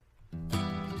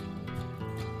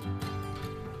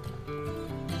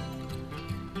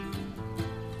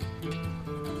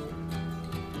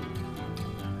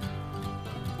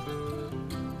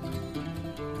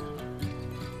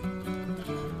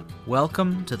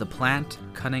Welcome to the Plant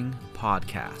Cunning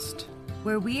Podcast,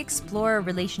 where we explore our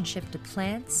relationship to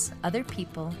plants, other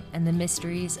people, and the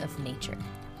mysteries of nature.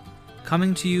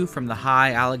 Coming to you from the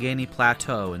high Allegheny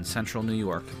Plateau in central New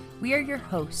York. We are your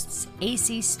hosts,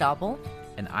 A.C. Staubel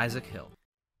and Isaac Hill.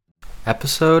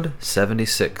 Episode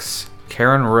 76,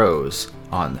 Karen Rose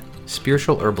on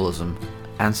spiritual herbalism,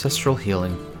 ancestral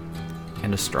healing,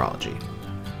 and astrology.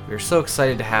 We are so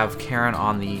excited to have Karen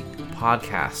on the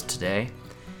podcast today,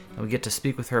 and we get to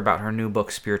speak with her about her new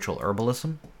book, Spiritual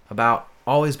Herbalism, about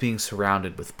always being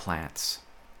surrounded with plants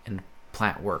and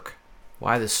plant work,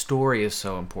 why the story is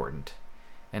so important,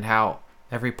 and how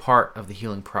every part of the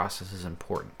healing process is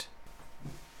important.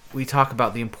 We talk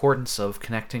about the importance of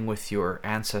connecting with your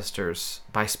ancestors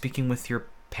by speaking with your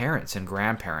parents and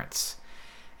grandparents,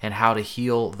 and how to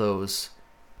heal those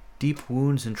deep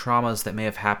wounds and traumas that may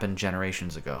have happened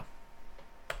generations ago.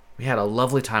 We had a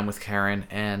lovely time with Karen,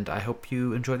 and I hope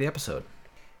you enjoy the episode.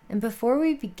 And before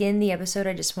we begin the episode,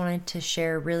 I just wanted to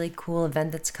share a really cool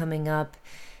event that's coming up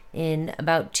in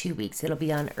about 2 weeks. It'll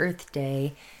be on Earth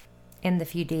Day and the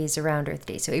few days around Earth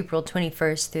Day, so April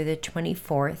 21st through the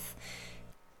 24th.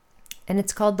 And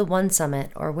it's called the One Summit,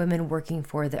 or Women Working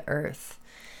for the Earth.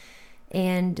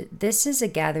 And this is a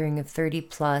gathering of 30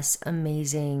 plus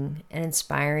amazing and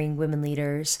inspiring women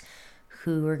leaders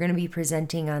who are going to be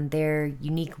presenting on their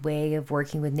unique way of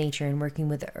working with nature and working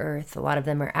with the earth. A lot of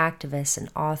them are activists and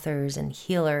authors and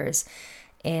healers,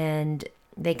 and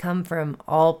they come from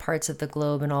all parts of the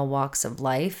globe and all walks of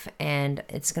life. And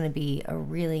it's going to be a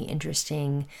really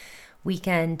interesting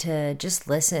weekend to just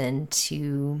listen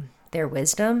to their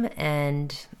wisdom.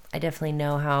 And I definitely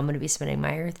know how I'm going to be spending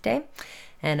my Earth Day,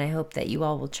 and I hope that you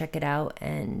all will check it out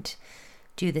and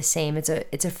do the same. It's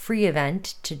a free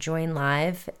event to join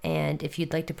live, and if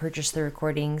you'd like to purchase the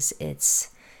recordings,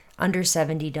 it's under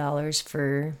 $70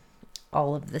 for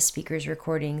all of the speakers'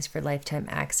 recordings for lifetime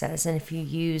access. And if you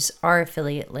use our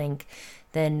affiliate link,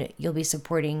 then you'll be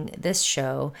supporting this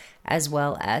show as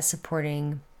well as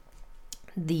supporting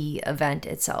the event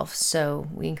itself. So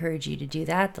we encourage you to do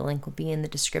that. The link will be in the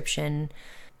description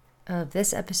of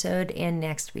this episode and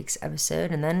next week's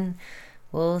episode, and then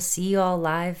we'll see you all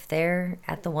live there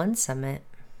at the One Summit.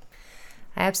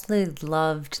 I absolutely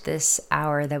loved this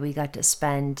hour that we got to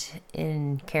spend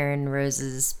in Karen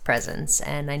Rose's presence,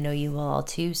 and I know you will all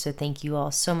too. So thank you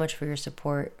all so much for your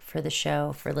support for the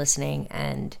show, for listening,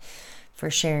 and for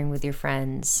sharing with your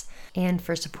friends, and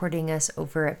for supporting us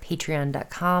over at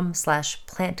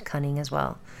patreon.com/plantcunning as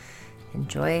well.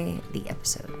 Enjoy the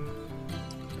episode.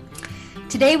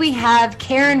 Today we have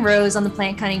Karen Rose on the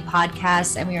Plant Cunning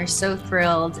Podcast, and we are so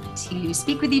thrilled to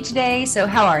speak with you today. So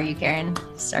how are you, Karen?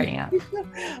 Starting out.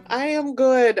 I am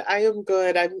good.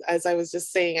 As I was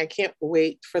just saying, I can't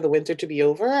wait for the winter to be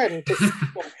over and to,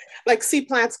 see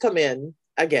plants come in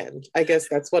again. I guess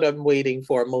that's what I'm waiting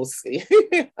for mostly.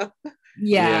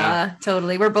 Yeah,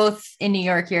 totally. We're both in New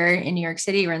York here, in New York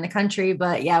City. We're in the country,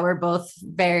 but yeah, we're both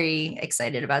very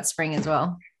excited about spring as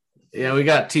well. Yeah, we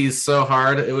got teased so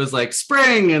hard. It was like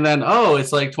spring, and then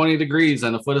it's like 20 degrees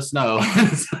and a foot of snow.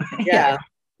 Yeah.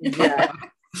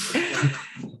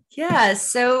 Yeah.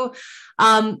 So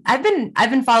I've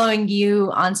been following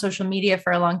you on social media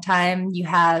for a long time. You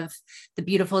have the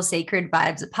beautiful Sacred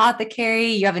Vibes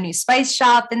Apothecary. You have a new spice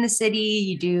shop in the city.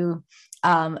 You do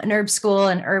an herb school,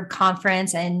 an herb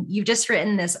conference, and you've just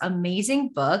written this amazing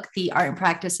book, The Art and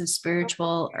Practice of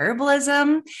Spiritual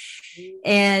Herbalism.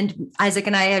 And Isaac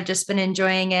and I have just been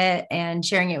enjoying it and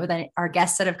sharing it with our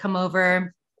guests that have come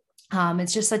over.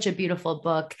 It's just such a beautiful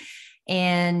book.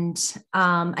 And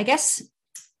I guess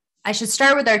I should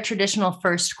start with our traditional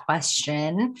first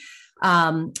question.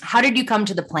 How did you come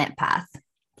to the plant path?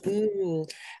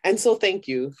 And so thank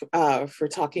you for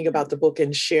talking about the book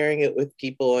and sharing it with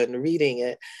people and reading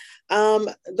it.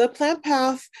 The plant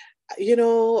path,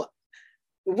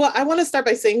 well, I want to start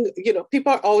by saying,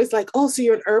 people are always like, oh, so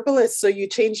you're an herbalist, so you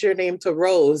changed your name to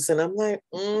Rose. And I'm like,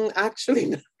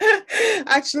 actually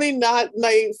not.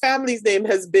 My family's name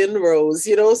has been Rose,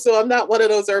 so I'm not one of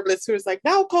those herbalists who's like,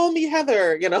 now call me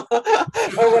Heather, or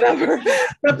whatever.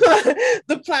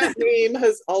 The plant name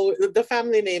the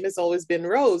family name has always been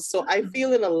Rose. So I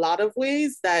feel in a lot of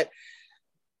ways that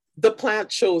the plant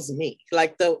chose me,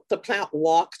 like the plant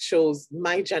walk chose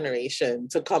my generation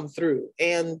to come through.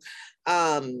 And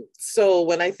So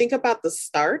when I think about the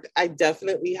start, I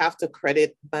definitely have to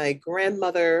credit my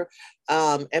grandmother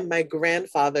and my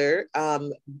grandfather,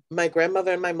 my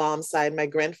grandmother and my mom's side, my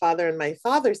grandfather and my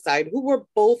father's side, who were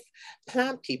both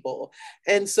plant people.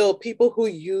 And so people who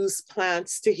use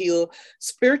plants to heal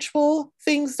spiritual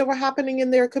things that were happening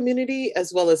in their community,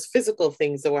 as well as physical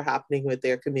things that were happening with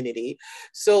their community.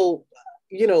 So,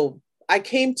 you know, I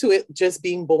came to it just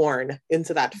being born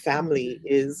into that family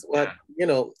is what, you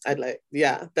know, I'd like.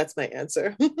 Yeah, that's my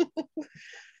answer.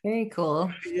 Very cool.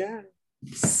 Yeah.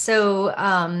 So,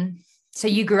 so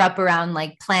you grew up around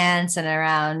like plants and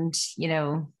around, you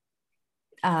know,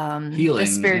 Healing, the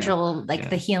spiritual, yeah. like Yeah.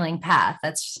 the healing path.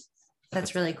 That's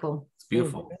really cool. It's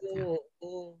beautiful. Yeah.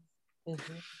 Mm-hmm.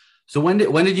 Mm-hmm. So when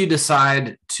did you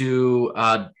decide to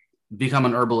become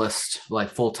an herbalist, like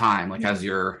full time, like as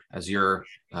your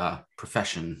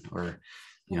profession or,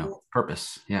 you know,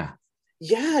 purpose? Yeah.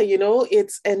 Yeah, you know,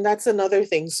 and that's another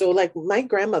thing. So like my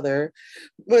grandmother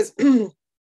was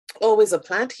always a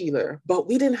plant healer, but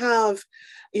we didn't have,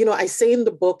 you know, I say in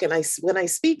the book, and when I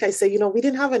speak, I say, you know, we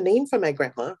didn't have a name for my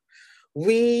grandma.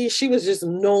 She was just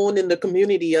known in the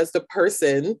community as the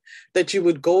person that you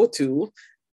would go to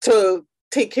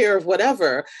take care of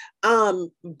whatever.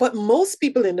 But most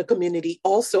people in the community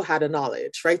also had a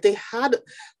knowledge, right? They had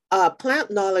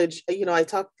plant knowledge. You know, I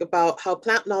talked about how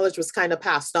plant knowledge was kind of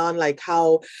passed on, like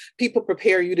how people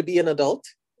prepare you to be an adult.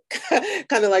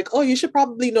 Kind of like, oh, you should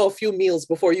probably know a few meals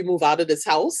before you move out of this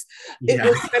house. It Yeah.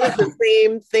 was kind of the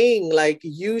same thing. Like,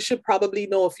 you should probably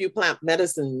know a few plant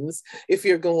medicines if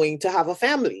you're going to have a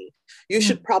family. You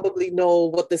should probably know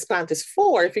what this plant is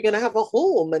for if you're going to have a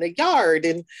home and a yard.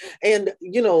 And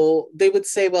you know, they would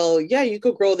say, well, yeah, you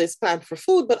could grow this plant for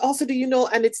food, but also, do you know?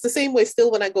 And it's the same way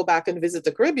still when I go back and visit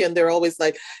the Caribbean, they're always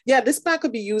like, yeah, this plant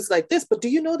could be used like this, but do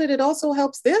you know that it also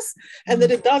helps this and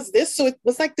that it does this? So it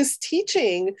was like this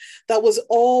teaching that was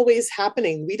always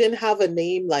happening. We didn't have a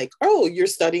name like, oh, you're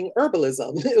studying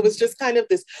herbalism. It was just kind of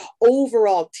this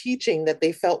overall teaching that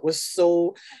they felt was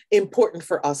so important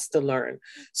for us to learn.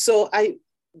 So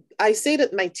I say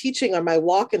that my teaching or my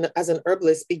walk as an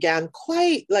herbalist began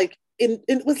quite like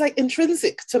it was like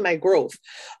intrinsic to my growth.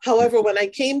 However, when I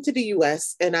came to the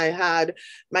US and I had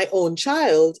my own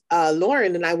child,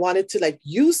 Lauren, and I wanted to like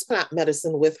use plant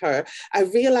medicine with her, I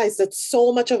realized that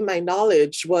so much of my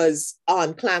knowledge was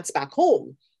on plants back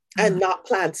home and not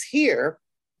plants here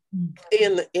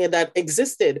in that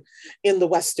existed in the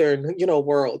Western, you know,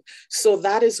 world. So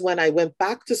that is when I went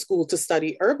back to school to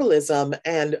study herbalism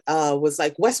and was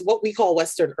like what we call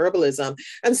Western herbalism,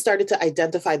 and started to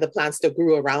identify the plants that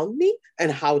grew around me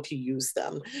and how to use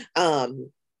them.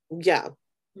 Yeah.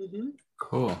 Mm-hmm.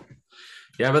 Cool.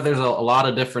 Yeah, but there's a lot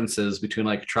of differences between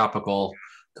like tropical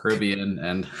Caribbean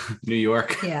and New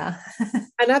York. Yeah.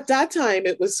 And at that time,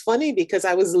 it was funny because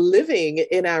I was living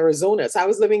in Arizona. So I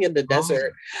was living in the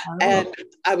desert. And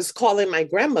I was calling my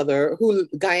grandmother, who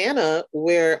Guyana,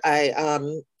 where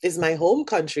is my home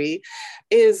country,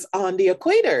 is on the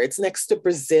equator. It's next to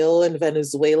Brazil and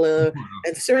Venezuela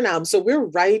and Suriname. So we're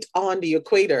right on the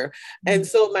equator. And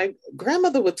so my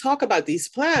grandmother would talk about these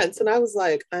plants. And I was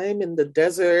like, I'm in the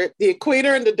desert. The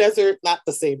equator and the desert, not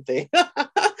the same thing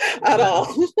at all.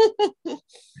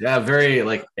 Yeah, very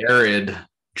like arid,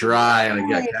 dry, like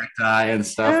got cacti and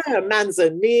stuff. Yeah,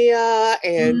 manzanilla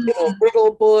and you know,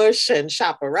 brittle bush and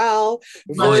chaparral.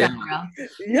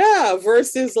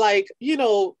 Versus like, you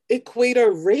know,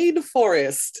 equator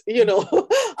rainforest, you know,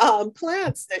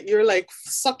 plants that you're like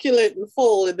succulent and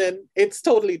full, and then it's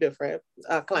totally different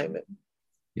climate.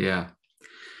 Yeah,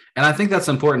 and I think that's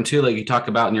important too. Like you talk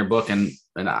about in your book, and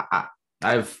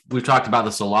we've talked about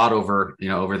this a lot over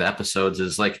the episodes,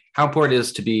 is like how important it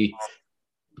is to be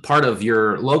part of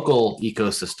your local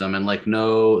ecosystem and like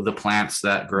know the plants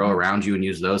that grow around you and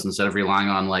use those instead of relying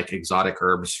on like exotic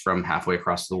herbs from halfway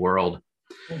across the world.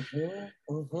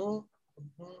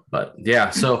 But yeah,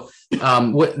 so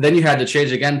then you had to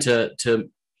change again to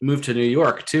move to New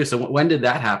York too. So when did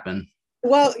that happen?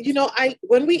 Well, you know,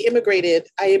 when we immigrated,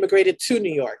 I immigrated to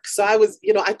New York. So I was,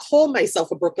 you know, I call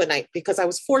myself a Brooklynite because I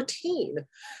was 14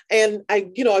 and I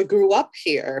grew up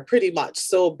here pretty much.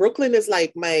 So Brooklyn is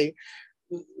like my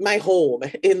home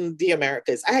in the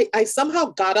Americas. I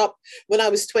somehow got up when I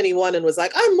was 21 and was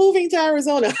like, I'm moving to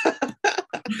Arizona.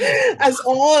 As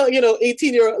all,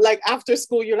 18-year-old, like after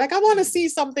school, you're like, I want to see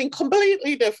something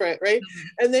completely different, right?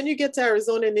 And then you get to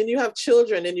Arizona and then you have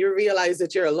children and you realize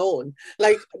that you're alone.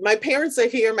 Like my parents are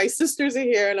here, my sisters are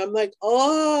here, and I'm like,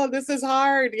 oh, this is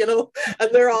hard, and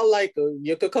they're all like, oh,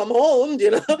 you could come home,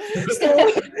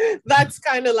 So that's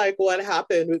kind of like what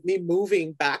happened with me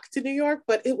moving back to New York.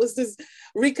 But it was this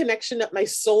reconnection that my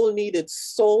soul needed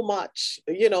so much.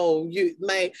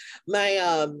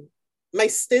 My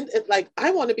stint at like,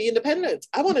 I want to be independent.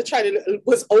 I want to try to, it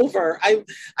was over.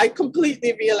 I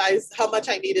completely realized how much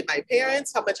I needed my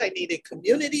parents, how much I needed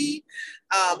community,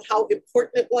 how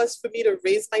important it was for me to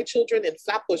raise my children in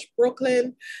Flatbush,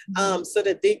 Brooklyn, so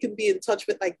that they can be in touch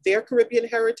with like their Caribbean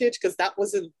heritage. Cause that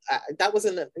wasn't,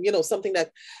 something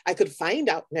that I could find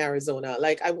out in Arizona.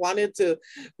 Like I wanted to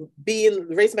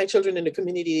raise my children in the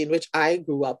community in which I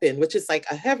grew up in, which is like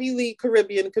a heavily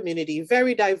Caribbean community,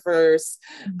 very diverse.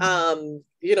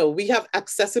 We have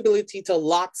accessibility to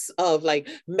lots of like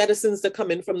medicines that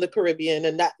come in from the Caribbean,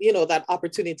 and that, that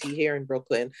opportunity here in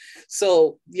Brooklyn.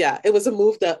 So yeah, it was a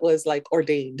move that was like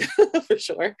ordained for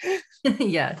sure.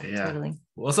 Yeah, totally.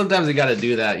 Well, sometimes you got to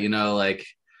do that, like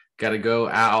got to go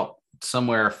out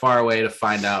somewhere far away to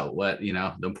find out what,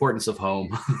 the importance of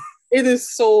home. It is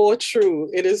so true.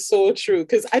 It is so true.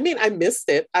 Because I missed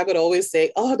it. I would always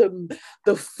say, oh,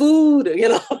 the food,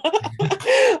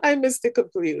 I missed it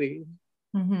completely.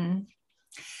 Mm-hmm.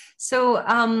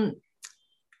 So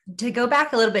to go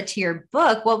back a little bit to your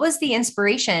book, what was the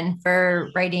inspiration for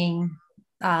writing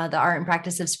The Art and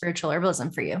Practice of Spiritual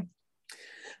Herbalism for you?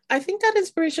 I think that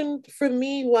inspiration for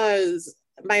me was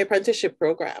my apprenticeship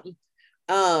program.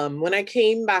 When I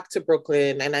came back to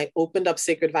Brooklyn and I opened up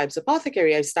Sacred Vibes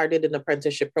Apothecary, I started an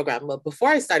apprenticeship program. But before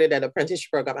I started an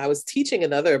apprenticeship program, I was teaching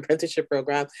another apprenticeship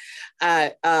program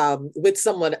with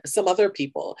some other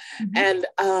people. Mm-hmm.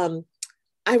 And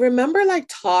I remember like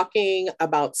talking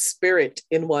about spirit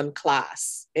in one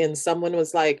class, and someone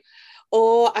was like,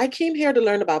 oh, I came here to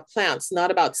learn about plants,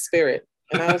 not about spirit.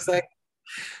 And I was like,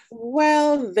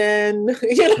 well, then,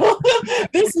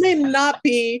 this may not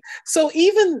be. So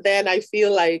even then, I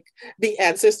feel like the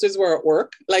ancestors were at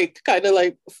work, like kind of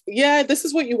like, yeah, this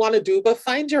is what you want to do, but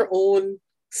find your own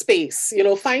space,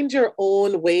 find your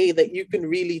own way that you can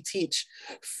really teach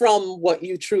from what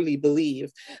you truly believe.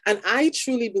 And I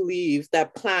truly believe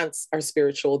that plants are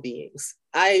spiritual beings.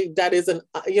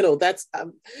 That's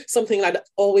something I've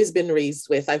always been raised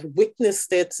with. I've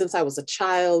witnessed it since I was a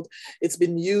child. It's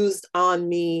been used on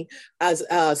me as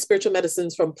spiritual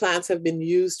medicines from plants have been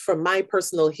used for my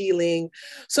personal healing.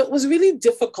 So it was really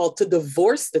difficult to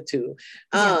divorce the two.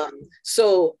 Yeah.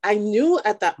 So I knew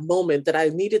at that moment that I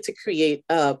needed to create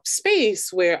a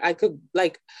space where I could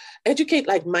like educate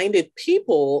like-minded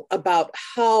people about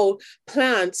how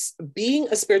plants being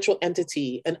a spiritual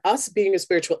entity and us being a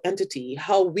spiritual entity,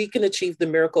 how we can achieve the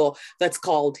miracle that's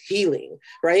called healing,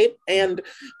 right? And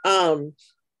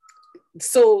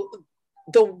so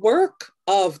the work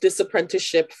of this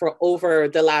apprenticeship for over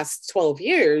the last 12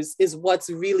 years is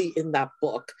what's really in that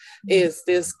book, is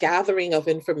this gathering of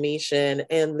information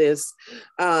and this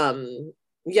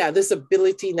this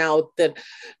ability now that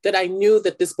I knew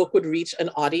that this book would reach an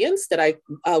audience that I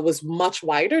was much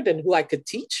wider than who I could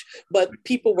teach, but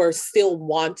people were still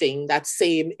wanting that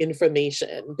same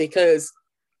information because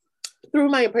through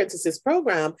my apprentices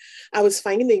program, I was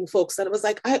finding folks that I was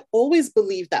like, I always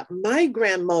believed that. My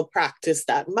grandma practiced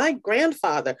that. My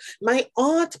grandfather, my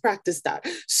aunt practiced that.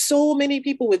 So many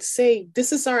people would say,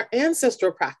 this is our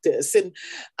ancestral practice. And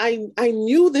I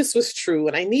knew this was true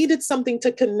and I needed something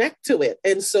to connect to it.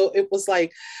 And so it was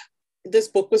like, this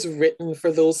book was written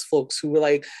for those folks who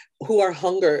are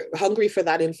hungry for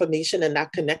that information and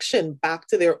that connection back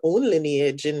to their own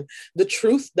lineage and the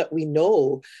truth that we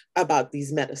know about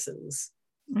these medicines.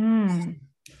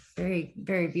 Very,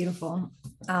 very beautiful.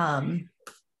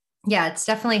 It's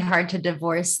definitely hard to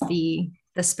divorce the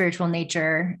spiritual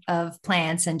nature of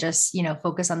plants and just,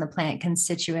 focus on the plant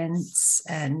constituents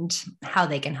and how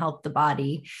they can help the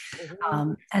body.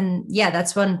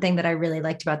 That's one thing that I really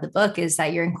liked about the book is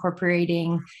that you're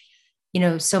incorporating,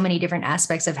 so many different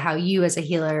aspects of how you as a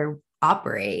healer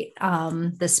operate,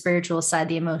 the spiritual side,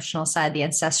 the emotional side, the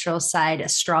ancestral side,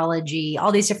 astrology,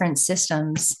 all these different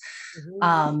systems.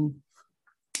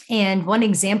 And one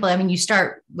example, you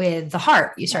start with the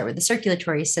heart, you start with the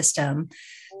circulatory system.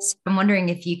 So I'm wondering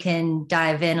if you can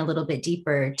dive in a little bit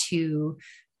deeper to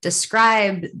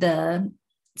describe the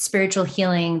spiritual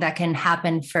healing that can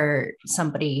happen for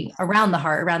somebody around the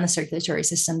heart, around the circulatory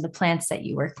system, the plants that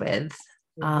you work with,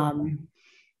 the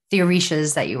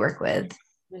orishas that you work with.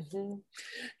 hmm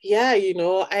Yeah,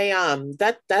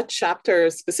 that chapter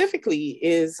specifically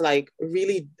is like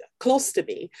really close to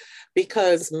me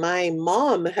because my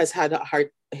mom has had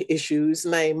heart issues.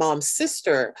 My mom's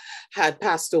sister had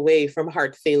passed away from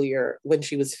heart failure when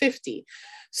she was 50.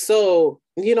 So,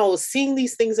 seeing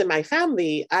these things in my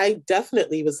family, I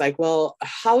definitely was like, well,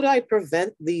 how do I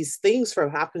prevent these things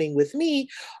from happening with me,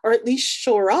 or at least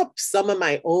shore up some of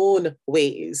my own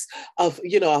ways of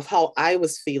how I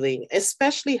was feeling,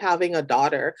 especially having a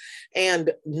daughter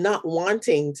and not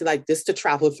wanting to like this to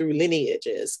travel through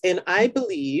lineages. And I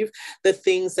believe the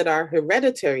things that are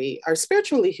hereditary are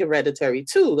spiritually hereditary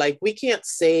too. Like we can't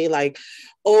say like,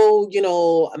 oh,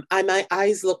 my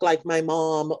eyes look like my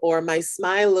mom, or my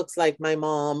smile looks like my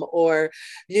mom, or,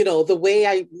 the way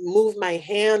I move my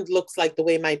hand looks like the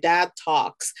way my dad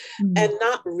talks, and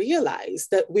not realize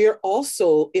that we're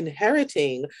also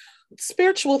inheriting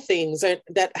spiritual things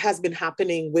that has been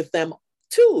happening with them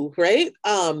too, right?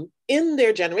 In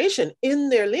their generation, in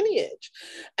their lineage.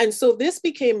 And so this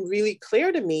became really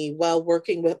clear to me while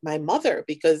working with my mother,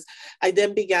 because I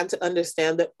then began to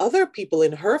understand that other people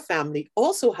in her family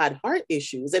also had heart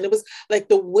issues. And it was like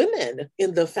the women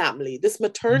in the family, this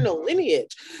maternal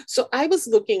lineage. So I was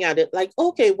looking at it like,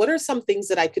 okay, what are some things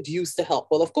that I could use to help?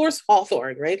 Well, of course,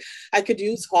 Hawthorn, right? I could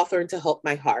use Hawthorn to help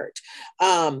my heart.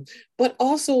 But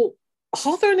also,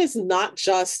 Hawthorn is not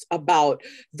just about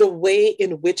the way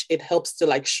in which it helps to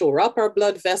like shore up our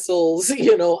blood vessels,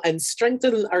 and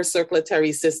strengthen our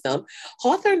circulatory system.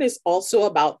 Hawthorn is also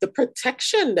about the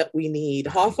protection that we need.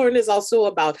 Hawthorn is also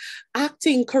about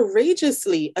acting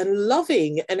courageously and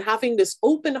loving and having this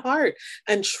open heart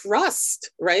and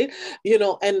trust, right?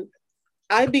 And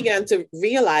I began to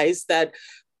realize that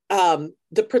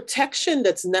the protection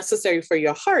that's necessary for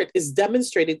your heart is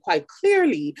demonstrated quite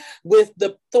clearly with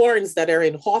the thorns that are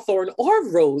in hawthorn or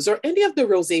rose or any of the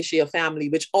rosacea family,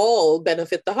 which all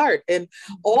benefit the heart. And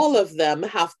all of them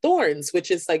have thorns,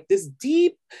 which is like this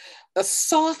deep, a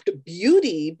soft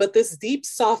beauty, but this deep,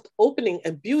 soft opening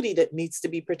and beauty that needs to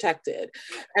be protected.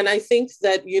 And I think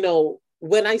that,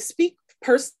 when I speak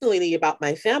personally about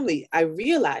my family, I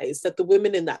realize that the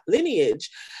women in that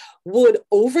lineage would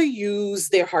overuse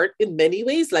their heart in many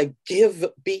ways, like give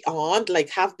beyond, like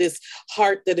have this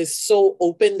heart that is so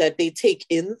open that they take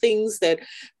in things that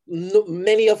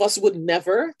many of us would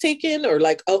never take in, or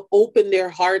like open their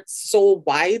hearts so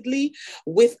widely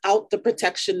without the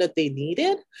protection that they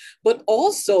needed. But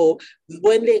also,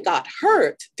 when they got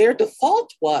hurt, their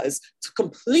default was to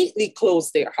completely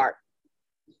close their heart,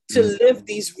 to live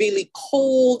these really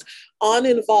cold,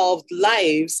 uninvolved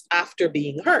lives after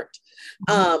being hurt.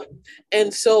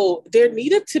 And so there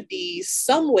needed to be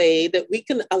some way that we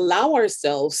can allow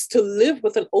ourselves to live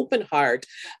with an open heart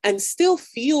and still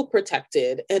feel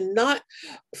protected and not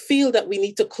feel that we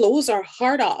need to close our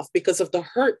heart off because of the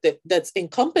hurt that's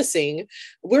encompassing.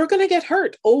 We're going to get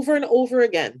hurt over and over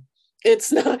again.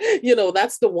 It's not,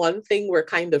 that's the one thing we're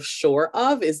kind of sure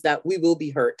of, is that we will be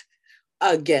hurt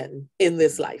again in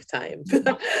this lifetime.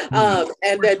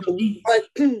 And then, but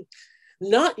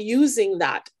not using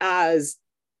that as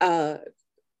a,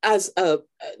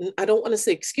 I don't want to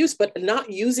say excuse, but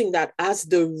not using that as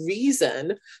the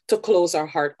reason to close our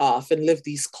heart off and live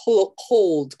these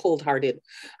cold-hearted,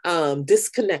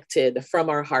 disconnected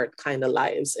from our heart kind of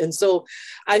lives. And so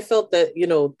I felt that,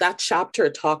 that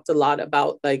chapter talked a lot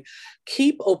about like,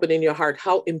 keep opening your heart,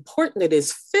 how important it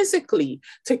is physically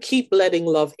to keep letting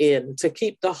love in, to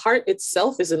keep the heart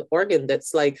itself is an organ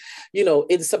that's like,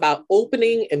 it's about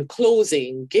opening and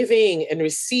closing, giving and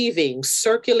receiving,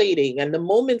 circulating. And the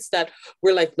moments that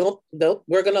we're like, nope,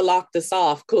 we're going to lock this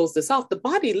off, close this off, the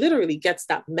body literally gets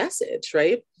that message,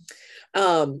 right?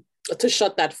 To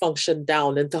shut that function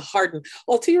down and to harden.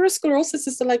 Arteriosclerosis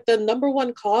is like the number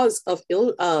one cause of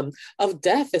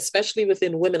death, especially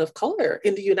within women of color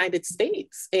in the United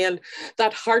States. And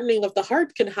that hardening of the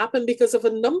heart can happen because of a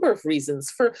number of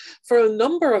reasons, for a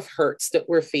number of hurts that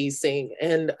we're facing.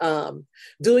 And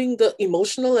doing the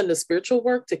emotional and the spiritual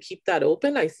work to keep that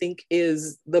open, I think,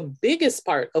 is the biggest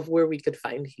part of where we could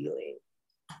find healing.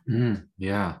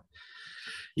 Yeah.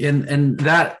 And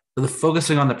that the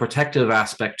focusing on the protective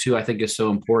aspect too, I think is so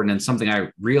important, and something I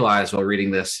realized while reading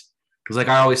this, because like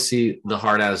I always see the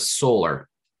heart as solar.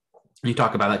 You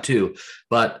talk about that too,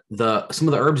 but some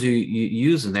of the herbs you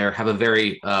use in there have a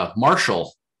very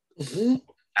martial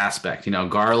aspect.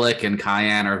 Garlic and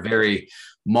cayenne are very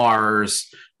Mars,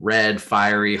 red,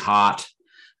 fiery, hot,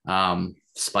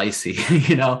 spicy.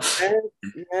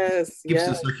 Yes, keeps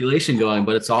the circulation going,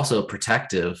 but it's also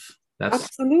protective.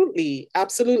 Absolutely.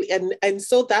 And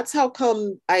so that's how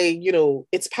come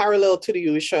it's parallel to the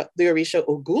Orisha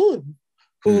Ogun,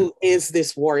 who is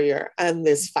this warrior and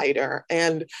this fighter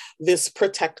and this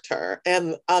protector.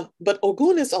 And but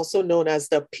Ogun is also known as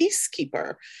the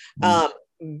peacekeeper.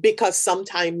 Because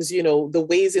sometimes, the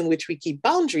ways in which we keep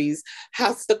boundaries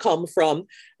has to come from,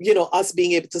 us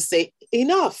being able to say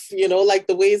enough, like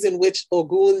the ways in which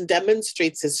Ogun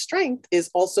demonstrates his strength is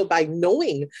also by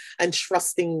knowing and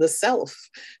trusting the self.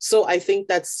 So I think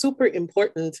that's super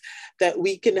important that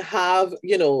we can have,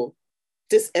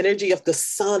 this energy of the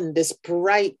sun, this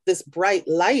bright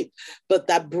light, but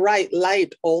that bright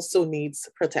light also needs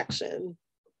protection.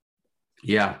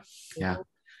 Yeah.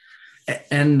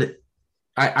 And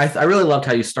I really loved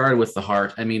how you started with the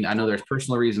heart. I mean, I know there's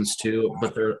personal reasons too,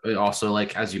 but there also,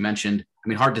 like, as you mentioned, I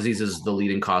mean, heart disease is the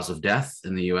leading cause of death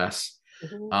in the US.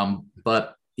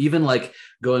 But even like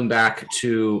going back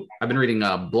to, I've been reading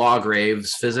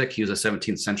Blaugrave's Physic. He was a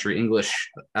 17th century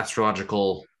English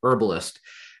astrological herbalist.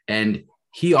 And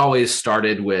he always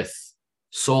started with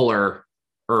solar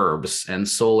herbs and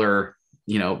solar,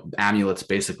 amulets,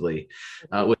 basically.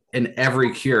 In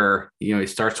every cure, he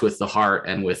starts with the heart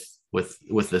and with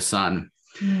the sun.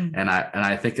 And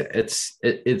I think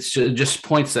it just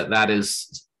points that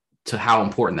is to how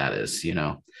important that is,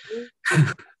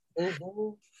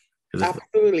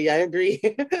 Absolutely, I agree.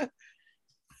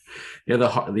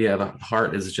 The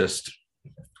heart is just,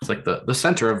 it's like the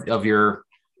center of your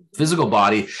physical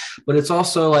body, but it's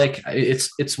also like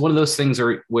it's one of those things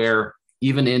where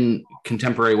even in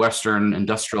contemporary Western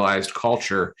industrialized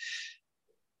culture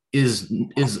is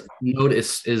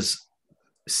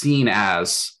seen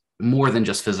as more than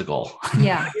just physical.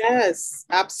 Yeah. Yes,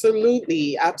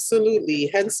 absolutely.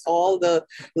 Hence all the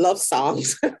love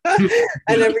songs and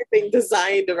everything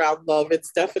designed around love.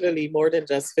 It's definitely more than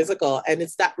just physical. And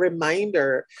it's that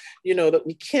reminder, that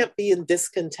we can't be in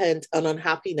discontent and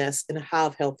unhappiness and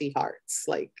have healthy hearts.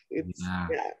 Like it's,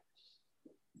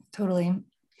 Totally.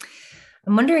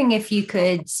 I'm wondering if you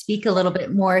could speak a little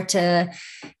bit more to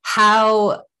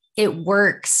how it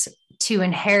works to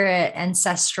inherit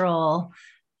ancestral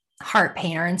heart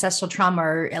pain or ancestral trauma,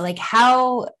 or like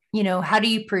how do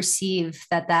you perceive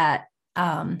that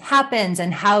happens,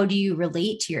 and how do you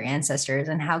relate to your ancestors,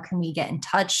 and how can we get in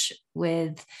touch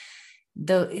with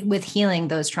healing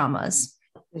those traumas?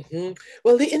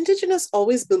 Well, the indigenous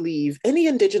always believe, any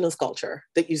indigenous culture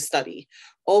that you study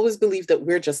always believe that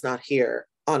we're just not here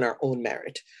on our own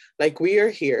merit. Like we are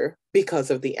here because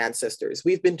of the ancestors.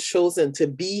 We've been chosen to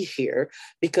be here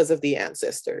because of the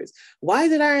ancestors. Why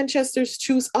did our ancestors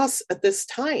choose us at this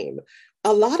time?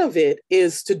 A lot of it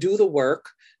is to do the work,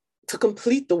 to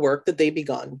complete the work that they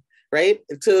begun, right?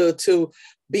 To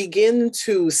begin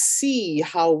to see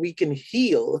how we can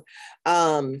heal,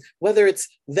 whether it's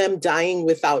them dying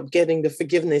without getting the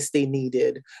forgiveness they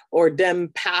needed, or them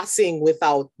passing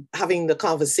without having the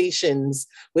conversations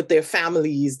with their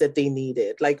families that they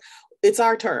needed. Like, it's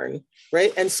our turn,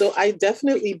 right? And so I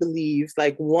definitely believe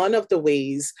like one of the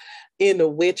ways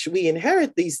in which we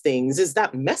inherit these things is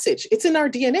that message. It's in our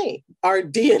DNA. Our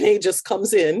DNA just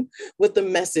comes in with the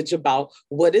message about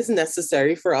what is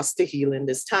necessary for us to heal in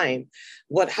this time.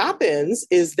 What happens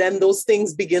is then those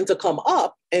things begin to come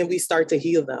up and we start to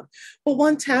heal them. But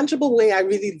one tangible way I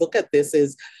really look at this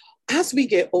is as we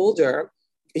get older,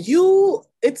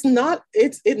 it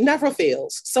never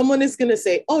fails. Someone is going to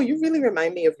say, oh, you really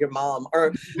remind me of your mom,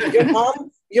 or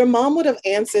your mom would have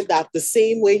answered that the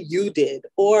same way you did.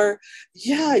 Or,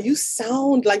 yeah, you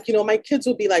sound like, my kids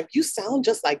will be like, you sound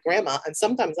just like grandma. And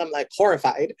sometimes I'm like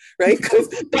horrified, right? Because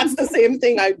that's the same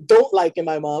thing I don't like in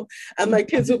my mom. And my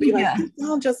kids will be like, you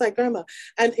sound just like grandma.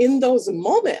 And in those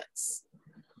moments,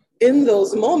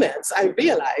 I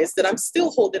realize that I'm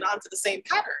still holding on to the same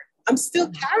pattern. I'm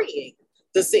still carrying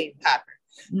the same pattern.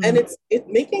 And it's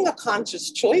making a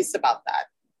conscious choice about that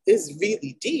is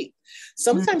really deep.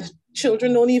 Sometimes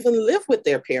children don't even live with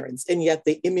their parents, and yet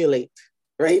they emulate,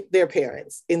 right, their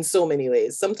parents in so many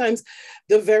ways. Sometimes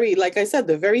like I said,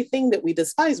 the very thing that we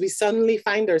despise, we suddenly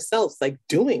find ourselves like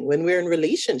doing when we're in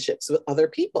relationships with other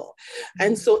people.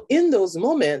 And so in those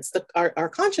moments, our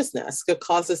consciousness could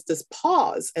cause us to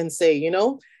pause and say,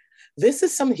 this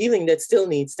is some healing that still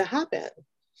needs to happen.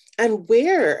 And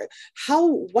why,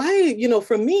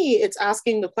 for me, it's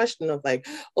asking the question of like,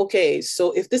 okay,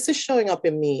 so if this is showing up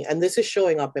in me and this is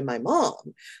showing up in my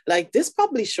mom, like this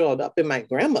probably showed up in my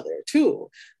grandmother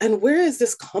too. And where is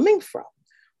this coming from?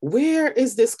 where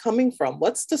is this coming from?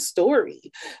 What's the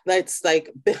story that's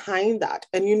like behind that?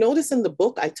 And you notice in the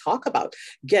book, I talk about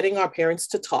getting our parents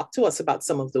to talk to us about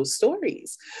some of those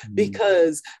stories,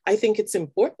 because I think it's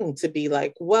important to be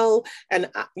like, well, and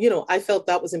I felt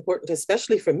that was important,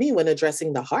 especially for me when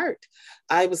addressing the heart.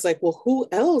 I was like, well, who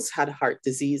else had heart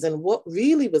disease and what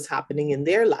really was happening in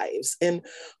their lives? And,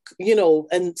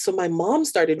 and so my mom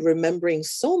started remembering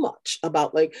so much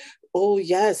about like, oh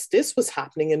yes, this was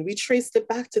happening. And we traced it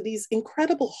back to these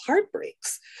incredible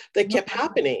heartbreaks that kept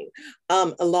happening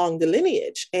along the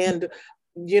lineage. And,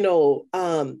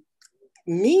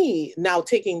 me now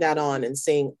taking that on and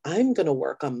saying, I'm going to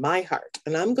work on my heart,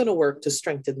 and I'm going to work to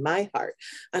strengthen my heart,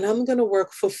 and I'm going to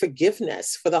work for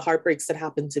forgiveness for the heartbreaks that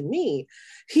happened to me,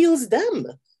 heals them,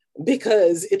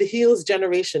 because it heals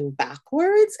generation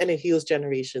backwards and it heals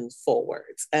generation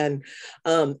forwards. And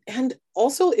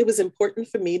also it was important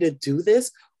for me to do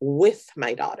this with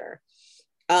my daughter,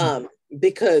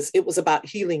 because it was about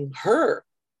healing her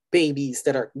babies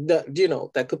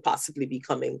that could possibly be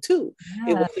coming too. Yeah.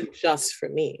 It wasn't just for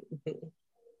me.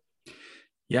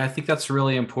 Yeah, I think that's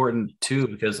really important too,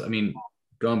 because I mean,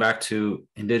 going back to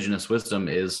indigenous wisdom,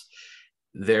 is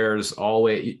there's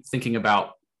always thinking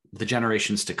about the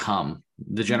generations to come,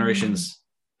 the generations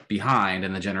behind,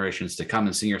 and the generations to come,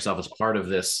 and seeing yourself as part of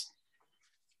this,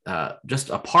 just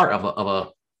a part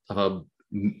of a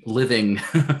living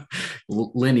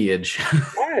lineage.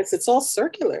 Yes, it's all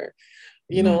circular.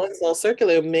 It's all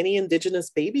circular. Many indigenous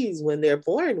babies, when they're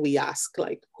born, we ask,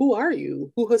 like, who are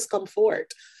you? Who has come forth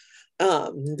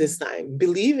this time?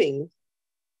 Believing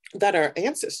that our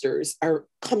ancestors are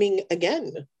coming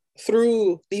again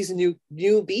through these new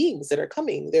beings that are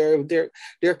coming.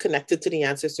 They're connected to the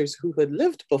ancestors who had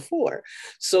lived before.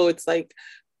 So it's like,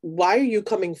 why are you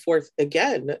coming forth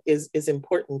again is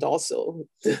important also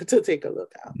to take a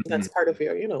look at. That's part of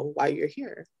your, why you're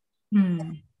here.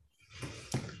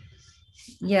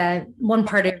 Yeah, one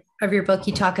part of your book,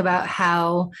 you talk about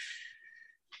how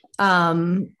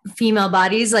female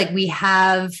bodies, like we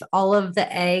have all of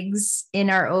the eggs in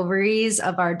our ovaries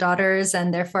of our daughters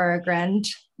and therefore our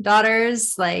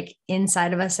granddaughters, like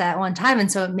inside of us at one time.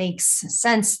 And so it makes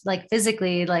sense, like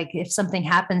physically, like if something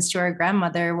happens to our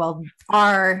grandmother, well,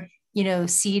 our,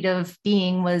 seed of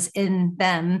being was in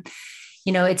them.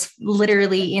 It's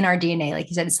literally in our DNA. Like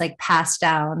you said, it's like passed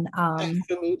down.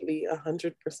 Absolutely,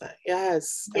 100%.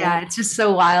 Yes. Yeah, it's just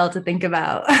so wild to think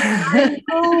about. I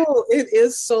know, it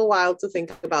is so wild to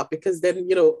think about, because then,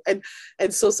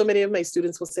 and so many of my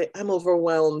students will say, I'm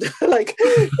overwhelmed. Like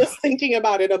just thinking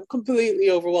about it, I'm completely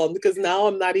overwhelmed, because now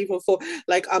I'm not even full.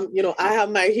 Like I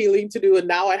have my healing to do, and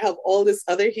now I have all this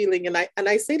other healing. And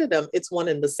I say to them, it's one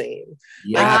and the same.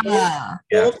 Yeah. Like,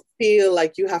 don't feel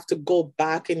like you have to go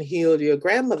back and heal your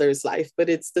grandmother's life, but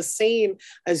it's the same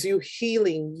as you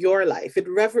healing your life. It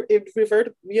revert,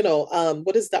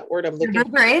 what is that word I'm looking for?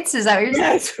 Reverberates, is that what you're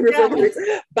saying? Yes, reverberates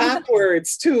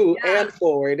backwards too and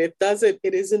forward. It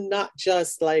isn't not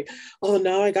just like, oh,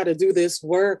 now I got to do this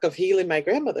work of healing my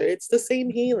grandmother. It's the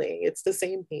same healing.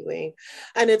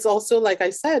 And it's also, like I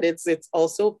said, it's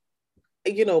also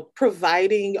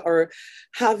providing or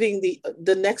having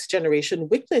the next generation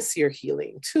witness your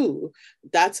healing too.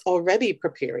 That's already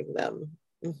preparing them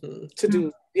to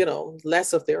do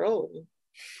less of their own.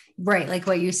 Right, like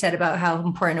what you said about how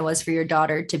important it was for your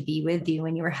daughter to be with you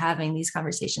when you were having these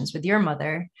conversations with your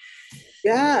mother.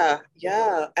 Yeah,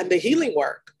 and the healing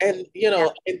work. And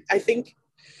and I think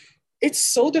it's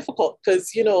so difficult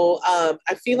because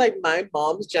I feel like my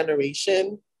mom's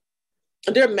generation,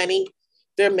 there are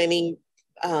many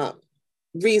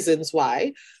reasons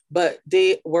why, but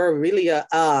they were really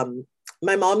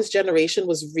my mom's generation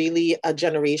was really a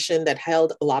generation that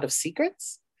held a lot of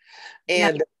secrets.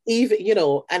 And even,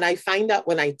 and I find that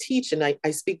when I teach and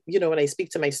I speak, when I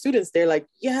speak to my students, they're like,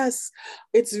 yes,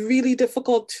 it's really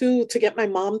difficult to get my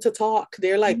mom to talk.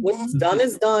 They're like, what's done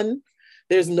is done.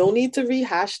 There's no need to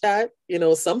rehash that.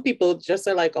 Some people just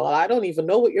are like, oh, I don't even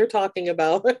know what you're talking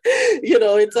about.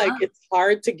 It's like, it's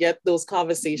hard to get those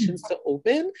conversations to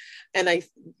open. And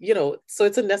so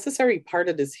it's a necessary part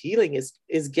of this healing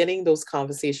is getting those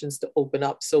conversations to open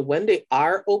up. So when they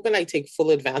are open, I take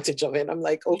full advantage of it. I'm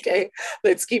like, okay,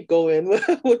 let's keep going.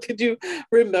 What could you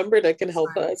remember that can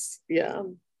help us? Yeah.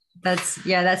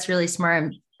 That's really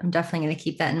smart. I'm definitely going to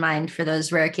keep that in mind for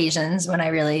those rare occasions when I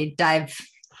really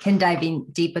can dive in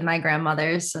deep with my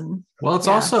grandmothers. And well, it's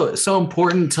also so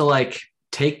important to like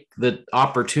take the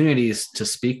opportunities to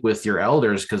speak with your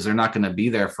elders, because they're not going to be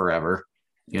there forever.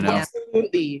 you know?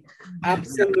 Absolutely.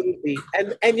 Absolutely.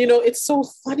 And you know, it's so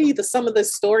funny, some of the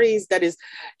stories that is,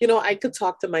 you know, I could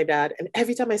talk to my dad, and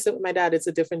every time I sit with my dad, it's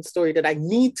a different story that I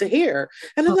need to hear.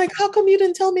 And I'm like, how come you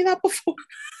didn't tell me that before?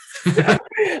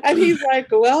 And he's like,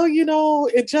 well, you know,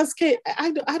 it just came.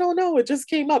 I don't know. It just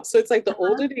came up. So it's like the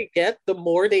older they get, the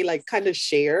more they like kind of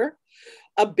share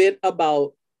a bit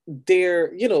about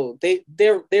their, you know, they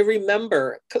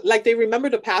remember, like they remember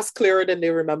the past clearer than they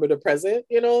remember the present,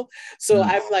 you know. So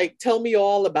I'm like, tell me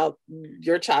all about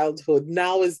your childhood.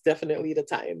 Now is definitely the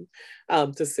time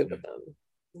to sit with them.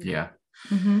 Yeah.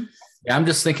 Yeah, I'm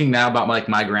just thinking now about like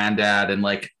my granddad and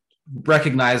like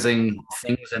recognizing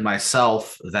things in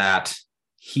myself that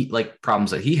he, like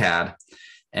problems that he had,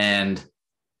 and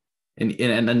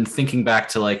then thinking back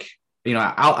to like, you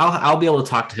know, I'll be able to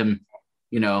talk to him,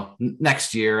 you know,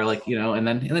 next year, like, you know, and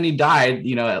then he died,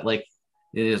 you know, at like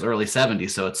in his early 70s.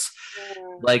 So it's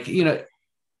like, you know,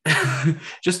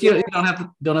 just, you know, you don't have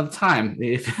the time.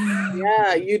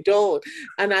 Yeah, you don't.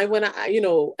 And you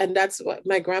know, and that's what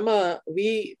my grandmother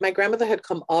had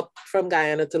come up from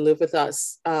Guyana to live with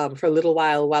us for a little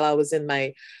while I was in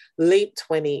my late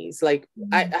 20s. Like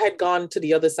I had gone to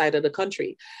the other side of the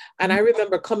country, and I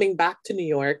remember coming back to New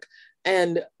York,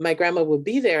 and my grandma would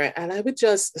be there, and I would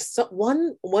just,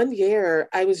 one year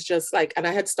I was just like, and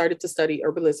I had started to study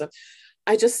herbalism.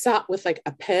 I just sat with like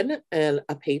a pen and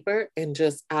a paper and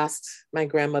just asked my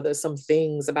grandmother some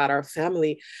things about our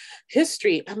family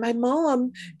history. And my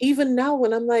mom, even now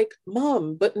when I'm like,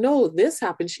 Mom, but no, this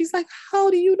happened, she's like, how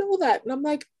do you know that? And I'm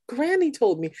like, Granny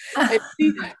told me. And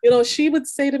she, you know, she would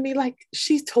say to me, like,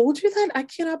 she told you that? I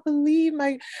cannot believe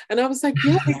and I was like,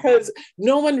 yeah, because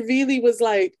no one really was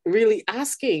like really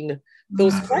asking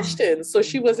those questions. So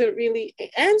she wasn't really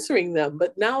answering them.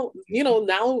 But now, you know,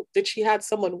 now that she had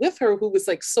someone with her who was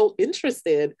like so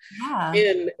interested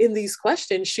in these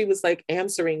questions, she was like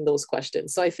answering those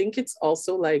questions. So I think it's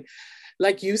also like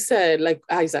you said, like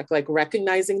Isaac, like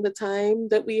recognizing the time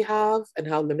that we have and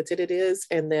how limited it is,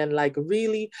 and then like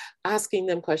really asking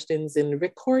them questions and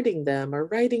recording them or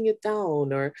writing it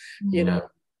down, or, you know.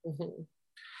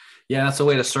 Yeah, that's a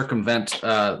way to circumvent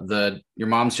your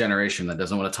mom's generation that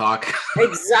doesn't want to talk.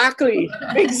 Exactly.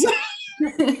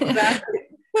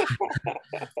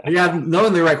 Yeah,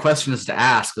 knowing the right questions to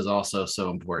ask is also so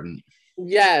important.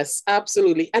 Yes,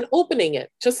 absolutely. And opening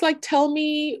it, just like, tell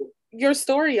me your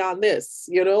story on this,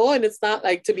 you know, and it's not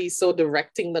like to be so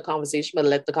directing the conversation, but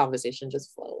let the conversation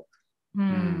just flow.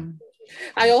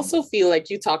 I also feel like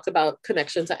you talked about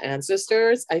connection to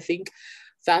ancestors. I think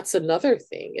that's another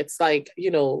thing. It's like,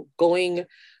 you know, going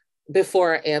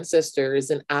before our ancestors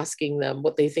and asking them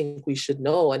what they think we should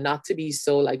know, and not to be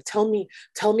so like, tell me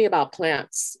about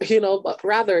plants, you know, but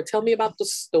rather tell me about the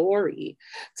story.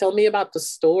 Tell me about the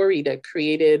story that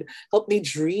created, help me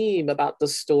dream about the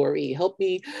story. Help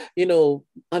me, you know,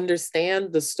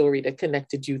 understand the story that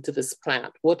connected you to this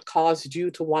plant. What caused you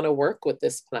to want to work with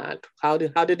this plant? How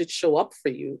did it show up for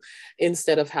you?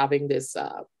 Instead of having this,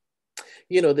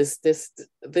 you know, this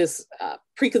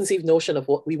preconceived notion of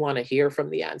what we want to hear from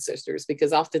the ancestors,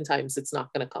 because oftentimes it's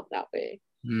not going to come that way.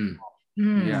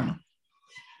 Yeah.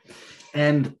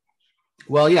 And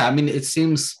well, yeah, I mean, it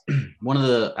seems one of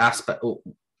the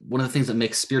things that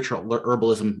makes spiritual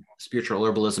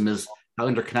herbalism is how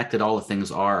interconnected all the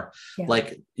things are.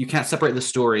 Like, you can't separate the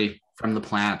story from the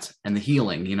plant and the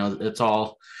healing, you know, it's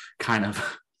all kind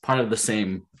of part of the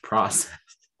same process.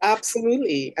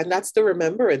 Absolutely. And that's the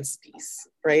remembrance piece,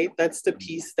 right? That's the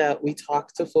piece that we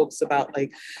talk to folks about.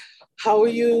 Like, how are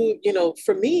you, you know,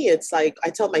 for me, it's like,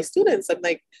 I tell my students, I'm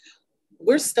like,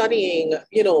 we're studying,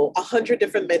 you know, 100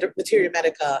 different materia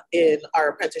medica in our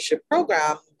apprenticeship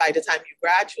program by the time you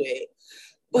graduate.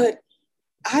 But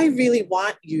I really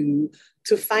want you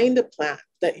to find a plant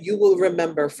that you will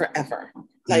remember forever.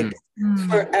 Like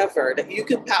forever, that you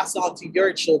can pass on to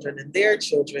your children and their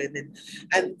children.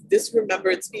 And this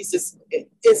remembrance piece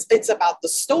it's about the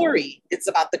story. It's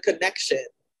about the connection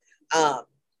to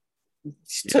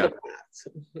the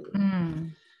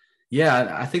plant.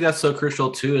 Yeah, I think that's so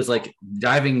crucial too, is like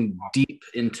diving deep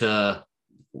into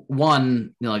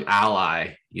one, you know, like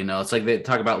ally, you know, it's like they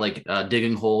talk about like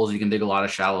digging holes. You can dig a lot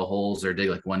of shallow holes or dig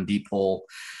like one deep hole,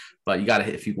 but you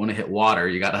gotta, if you want to hit water,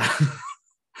 you gotta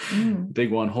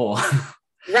dig one hole.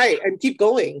 Right. And keep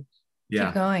going. Yeah.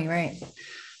 Keep going. Right.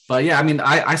 But yeah, I mean,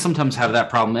 I sometimes have that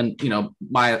problem, and, you know,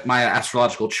 my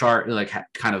astrological chart like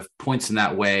kind of points in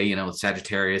that way, you know, with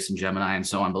Sagittarius and Gemini and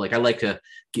so on. But like, I like to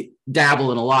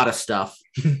dabble in a lot of stuff.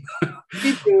 Me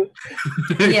too.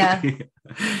 Yeah.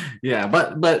 Yeah.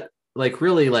 But like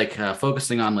really like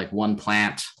focusing on like one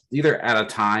plant either at a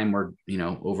time or,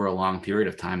 over a long period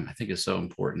of time, I think is so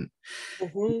important.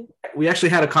 Mm-hmm. We actually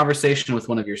had a conversation with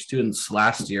one of your students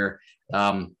last year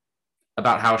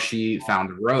about how she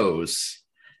found Rose.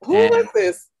 Who was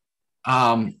this?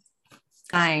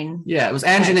 Fine. Yeah, it was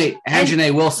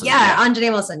Anjanae Wilson. Yeah,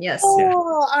 Anjanae Wilson. Yes.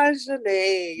 Oh,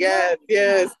 Anjanae.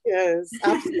 Yes,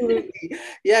 absolutely.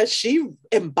 Yeah, she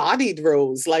embodied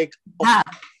Rose, like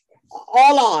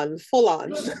all on, full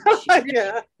on.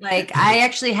 Yeah. Like I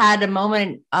actually had a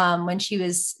moment when she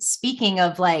was speaking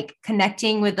of like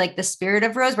connecting with like the spirit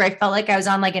of Rose, where I felt like I was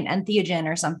on like an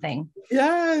entheogen or something.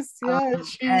 Yes. I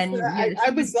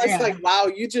was just like,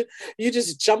 wow, you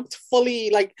just jumped fully,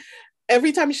 like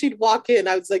every time she'd walk in,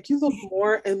 I was like, you look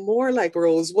more and more like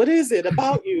Rose. What is it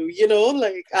about you?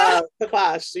 Like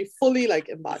gosh, she fully like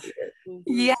embodied it. Mm-hmm.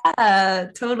 Yeah,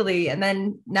 totally. And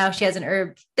then now she has an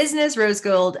herb business, Rose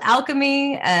Gold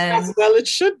Alchemy, and as well it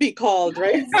should be called,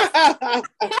 right?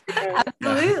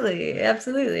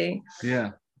 Absolutely.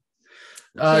 Yeah.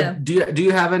 Do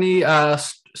you have any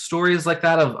stories like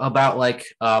that about like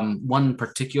one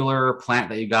particular plant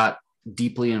that you got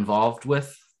deeply involved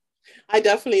with? I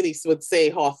definitely would say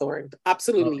hawthorn.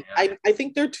 Absolutely. Oh, yeah. I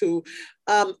think there are two.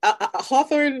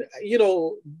 Hawthorn,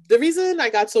 the reason I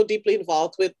got so deeply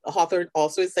involved with hawthorn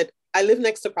also is that I live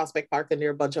next to Prospect Park and there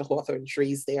are a bunch of hawthorn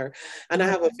trees there. And I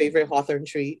have a favorite hawthorn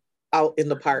tree out in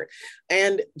the park.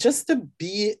 And just to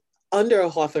be under a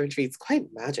hawthorn tree, it's quite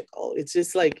magical. It's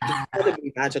just like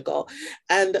incredibly magical.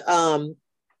 And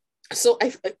so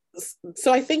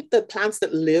I think the plants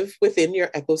that live within your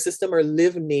ecosystem or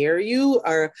live near you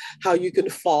are how you can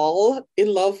fall in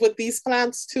love with these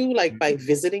plants too, like by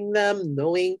visiting them,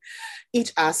 knowing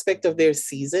each aspect of their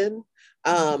season,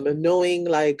 knowing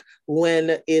like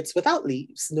when it's without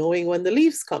leaves, knowing when the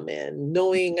leaves come in,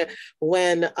 knowing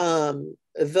when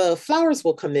the flowers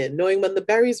will come in, knowing when the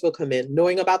berries will come in,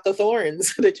 knowing about the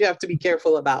thorns that you have to be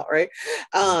careful about, right?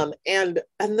 And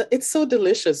it's so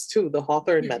delicious too, the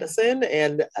hawthorn medicine.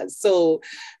 And so,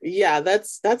 yeah,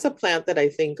 that's a plant that I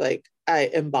think like I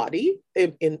embody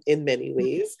in many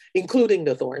ways, including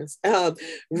the thorns.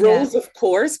 Rose, of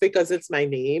course, because it's my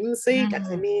namesake.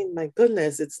 I mean, my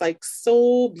goodness, it's like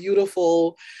so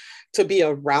beautiful to be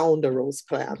around a rose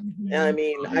plant. I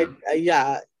mean,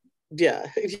 yeah.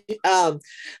 And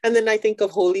then I think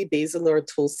of holy basil or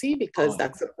tulsi because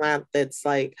that's a plant that's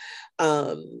like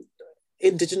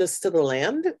indigenous to the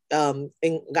land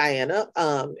in Guyana.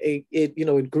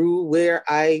 It grew where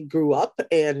I grew up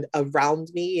and around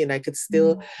me, and I could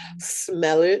still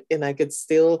smell it, and I could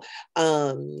still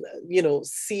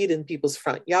see it in people's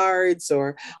front yards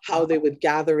or how they would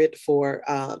gather it for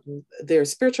their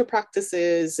spiritual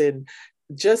practices and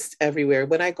just everywhere.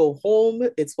 When I go home,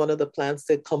 it's one of the plants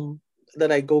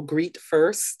that I go greet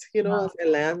first, as I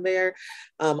land there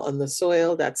on the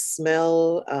soil, that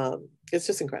smell, it's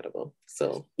just incredible.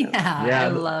 So I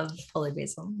love holy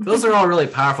basil. Those are all really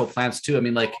powerful plants too. I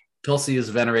mean, like Tulsi is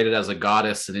venerated as a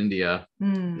goddess in India.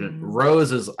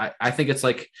 Rose is, I think it's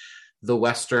like the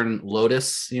Western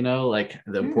lotus, like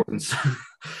the importance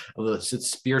of its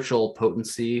spiritual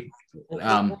potency.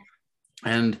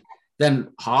 And then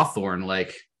hawthorn,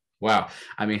 like, wow.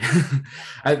 I mean,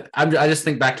 I just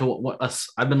think back to what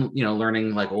I've been,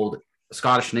 learning like old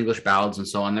Scottish and English ballads and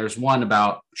so on. There's one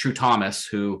about True Thomas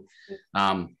who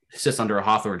sits under a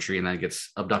hawthorn tree and then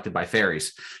gets abducted by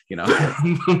fairies,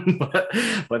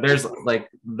 but there's like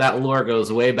that lore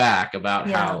goes way back about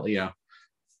how,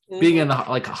 being in the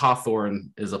like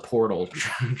hawthorn is a portal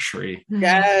tree.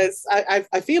 Yes,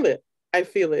 I feel it. I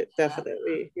feel it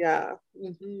definitely. Yeah.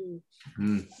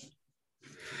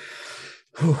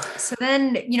 So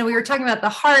then, we were talking about the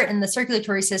heart and the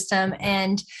circulatory system,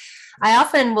 and I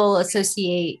often will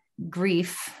associate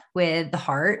grief with the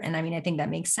heart. And I mean, I think that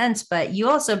makes sense, but you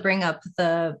also bring up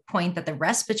the point that the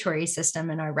respiratory system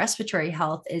and our respiratory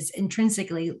health is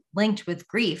intrinsically linked with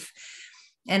grief.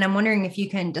 And I'm wondering if you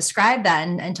can describe that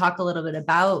and talk a little bit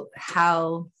about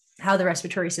how the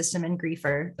respiratory system and grief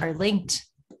are linked.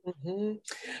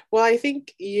 Well, I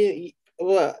think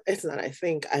it's not, I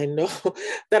think, I know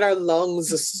that our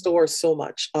lungs store so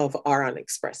much of our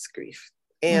unexpressed grief.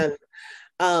 And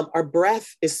our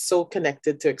breath is so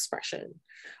connected to expression.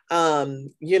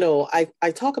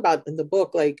 I talk about in the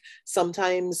book, like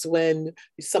sometimes when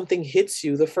something hits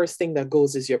you, the first thing that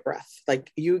goes is your breath.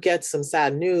 Like you get some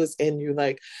sad news and you're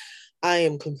like, I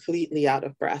am completely out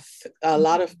of breath. A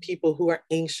lot of people who are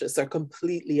anxious are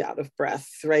completely out of breath,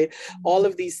 right? All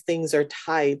of these things are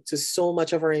tied to so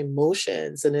much of our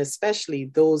emotions, and especially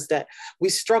those that we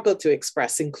struggle to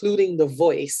express, including the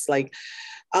voice. Like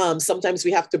Sometimes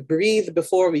we have to breathe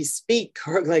before we speak,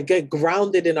 or like get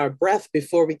grounded in our breath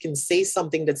before we can say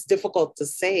something that's difficult to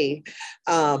say.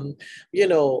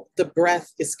 The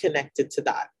breath is connected to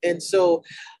that. And so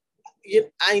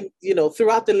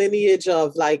throughout the lineage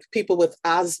of like people with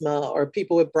asthma or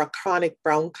people with chronic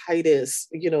bronchitis,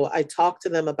 I talk to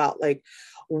them about like,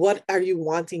 what are you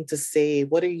wanting to say?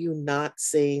 What are you not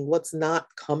saying? What's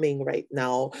not coming right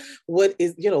now? What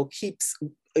is,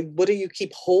 what do you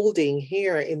keep holding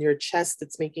here in your chest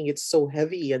that's making it so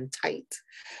heavy and tight,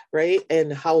 right?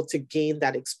 And how to gain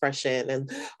that expression.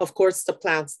 And of course, the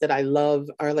plants that I love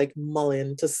are like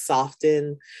mullein to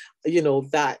soften,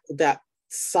 that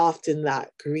soften that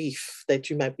grief that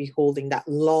you might be holding, that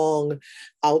long,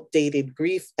 outdated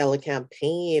grief,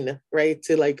 elecampane, right?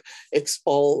 To like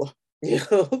expel,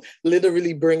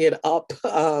 literally bring it up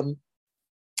out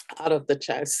of the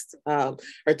chest, are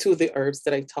two of the herbs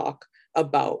that I talk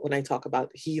about when I talk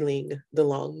about healing the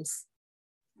lungs.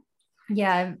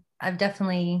 Yeah, I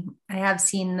have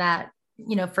seen that,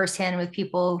 firsthand with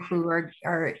people who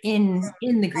are in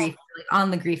the grief, like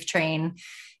on the grief train,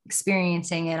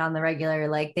 experiencing it on the regular.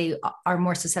 Like they are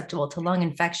more susceptible to lung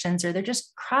infections, or they're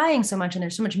just crying so much and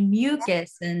there's so much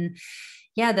mucus. And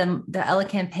yeah, the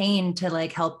elecampane to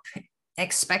like help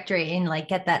expectorate and like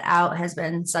get that out has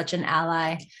been such an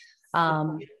ally.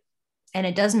 And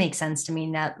it does make sense to me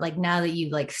now that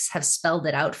you like have spelled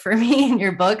it out for me in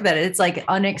your book, that it's like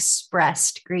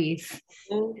unexpressed grief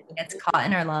gets caught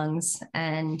in our lungs.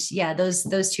 And yeah,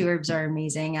 those two herbs are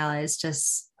amazing allies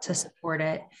just to support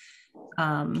it.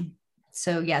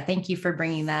 So yeah, thank you for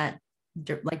bringing that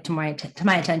like to my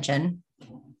attention,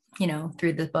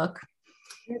 through the book.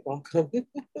 You're welcome.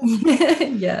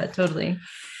 Yeah, totally.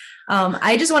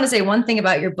 I just want to say one thing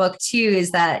about your book too,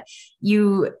 is that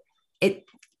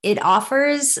it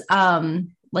offers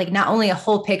like not only a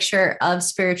whole picture of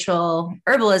spiritual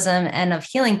herbalism and of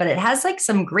healing, but it has like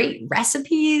some great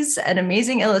recipes and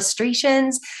amazing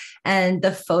illustrations, and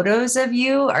the photos of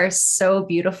you are so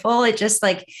beautiful. It just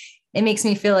like, it makes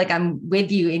me feel like I'm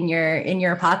with you in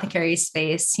your apothecary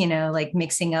space, like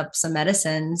mixing up some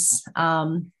medicines.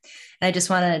 And I just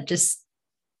want to just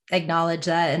acknowledge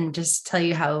that and just tell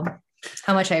you how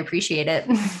much I appreciate it.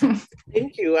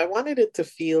 Thank you. I wanted it to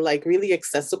feel like really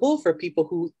accessible for people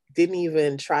who didn't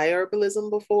even try herbalism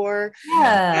before.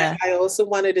 Yeah. I also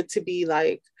wanted it to be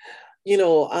like,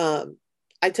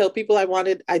 I tell people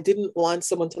I didn't want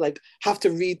someone to like have to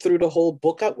read through the whole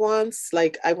book at once.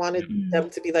 Like I wanted them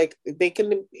to be like, they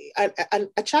can,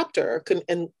 a chapter can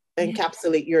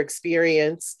encapsulate your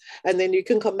experience, and then you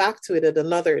can come back to it at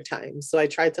another time. So I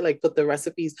tried to like put the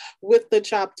recipes with the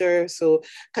chapter, so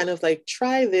kind of like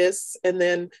try this and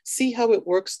then see how it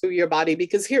works through your body,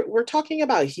 because here we're talking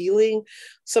about healing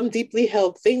some deeply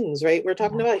held things, right? We're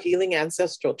talking about healing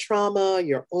ancestral trauma,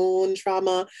 your own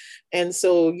trauma, and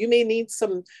so you may need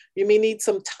some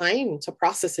time to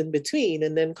process in between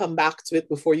and then come back to it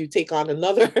before you take on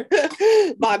another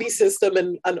body system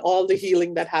and all the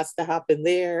healing that has to happen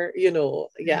there.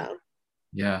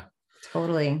 Yeah,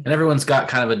 Totally. And everyone's got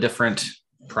kind of a different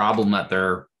problem that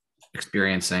they're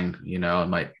experiencing.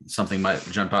 Something might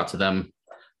jump out to them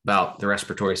about the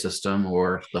respiratory system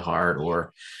or the heart,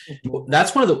 or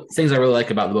that's one of the things I really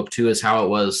like about the book too, is how it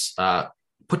was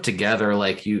put together.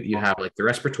 Like you have like the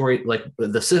respiratory, like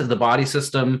the body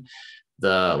system,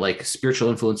 the like spiritual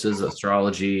influences,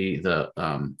 astrology, the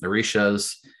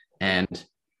orishas, and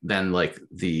then like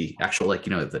the actual, like,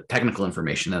 the technical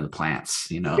information and the plants,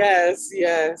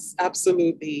 Yes,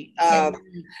 absolutely. A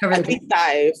deep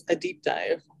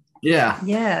dive.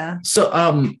 Yeah. So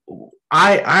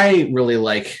I really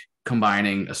like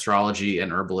combining astrology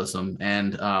and herbalism,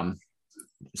 and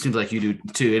it seems like you do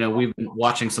too. We've been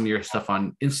watching some of your stuff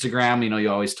on Instagram.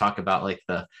 You always talk about like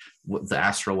the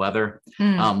astral weather.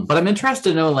 But I'm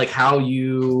interested to know like how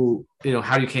you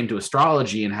came to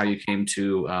astrology and how you came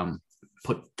to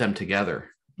put them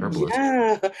together.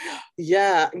 Herbalism.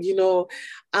 Yeah. So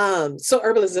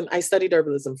herbalism, I studied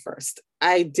herbalism first.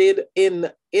 I did in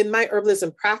my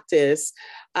herbalism practice,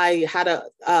 I had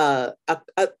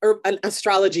an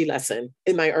astrology lesson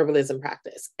in my herbalism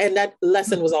practice. And that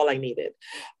lesson was all I needed.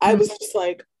 I was just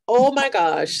like, oh my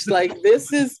gosh, like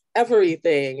this is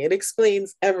everything. It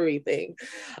explains everything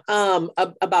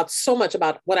about so much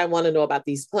about what I want to know about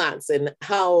these plants and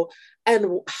how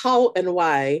and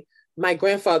why my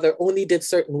grandfather only did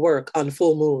certain work on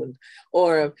full moon,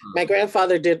 or my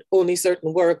grandfather did only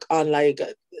certain work on like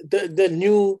the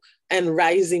new and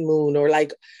rising moon, or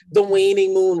like the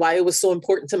waning moon, why it was so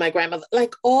important to my grandmother.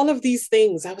 Like all of these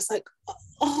things, I was like,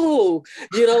 oh,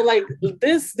 like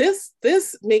this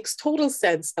makes total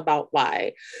sense about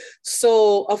why.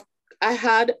 So I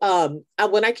had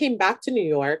when I came back to New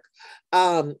York,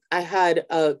 I had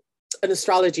an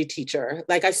astrology teacher.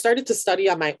 Like I started to study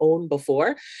on my own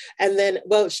before, and then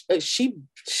well, she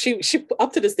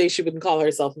up to this day she wouldn't call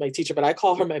herself my teacher, but I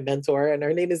call her my mentor, and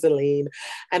her name is Elaine.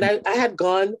 And I had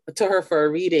gone to her for a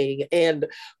reading, and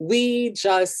we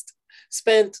just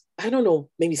spent, I don't know,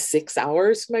 maybe 6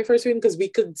 hours for my first reading, because we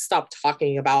couldn't stop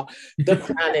talking about the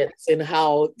planets and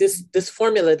how this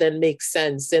formula then makes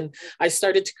sense. And I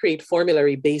started to create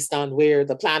formulary based on where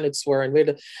the planets were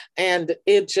and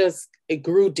it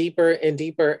grew deeper and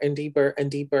deeper and deeper and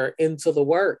deeper into the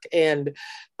work. And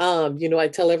I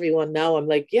tell everyone now, I'm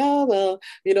like, yeah, well,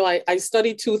 I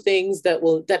study two things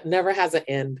that never has an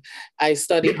end. I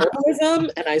study herbalism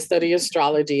and I study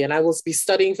astrology, and I will be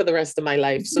studying for the rest of my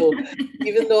life. So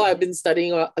even though I've been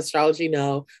studying astrology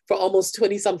now for almost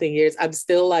 20 something years, I'm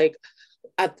still like,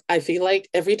 I feel like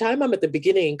every time I'm at the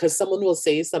beginning, because someone will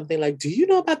say something like, do you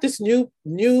know about this new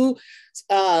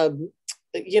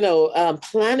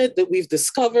planet that we've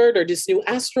discovered, or this new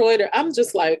asteroid? Or I'm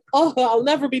just like, oh, I'll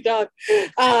never be done.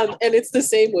 And it's the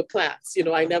same with plants.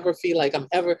 I never feel like I'm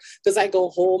ever, because I go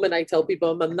home and I tell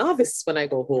people I'm a novice when I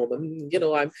go home. And,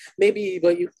 I'm maybe,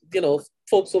 but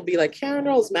folks will be like, Karen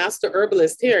Rose, master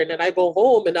herbalist here. And then I go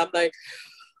home and I'm like,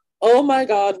 oh my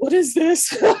God, what is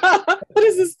this? What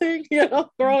is this thing,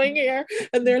 growing here?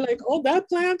 And they're like, oh, that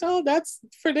plant, oh, that's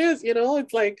for this,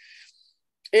 it's like,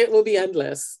 it will be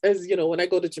endless. As when I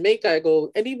go to Jamaica, I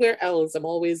go anywhere else, I'm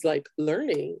always like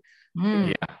learning.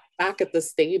 Back at the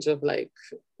stage of like,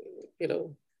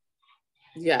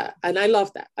 yeah. And I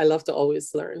love that. I love to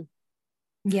always learn.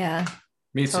 Yeah.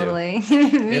 Me too. Totally.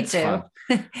 Me It's too. fun.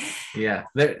 Yeah.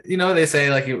 They say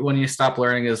like when you stop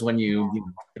learning is when you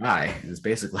die, is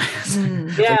basically.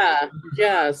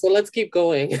 Yeah. So let's keep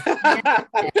going.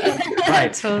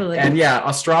 Right. Totally. And yeah,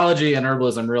 astrology and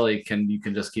herbalism really you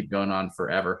can just keep going on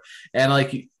forever. And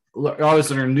like you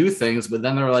always learn new things, but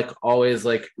then they're like always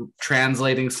like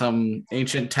translating some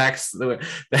ancient text.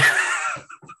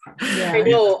 Yeah. I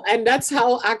know. And that's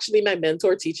how actually my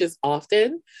mentor teaches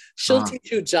often. She'll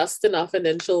teach you just enough, and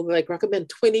then she'll like recommend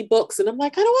 20 books. And I'm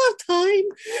like, I don't have time.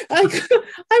 Like,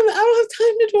 I don't have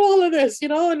time to do all of this,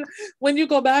 And when you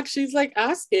go back, she's like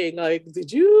asking, like,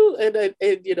 did you? And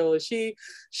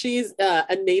she's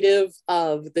a native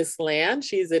of this land.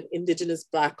 She's an indigenous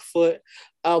Blackfoot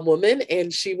woman.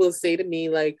 And she will say to me,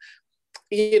 like,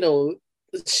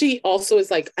 she also is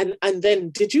like, and then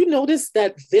did you notice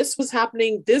that this was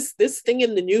happening? This thing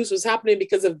in the news was happening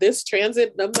because of this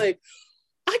transit. And I'm like,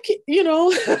 I can,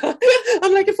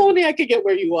 I'm like, if only I could get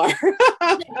where you are.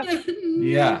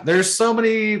 Yeah, there's so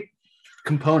many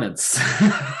components.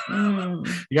 You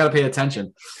got to pay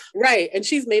attention. Right. And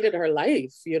she's made it her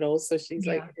life, so she's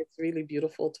like, it's really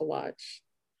beautiful to watch.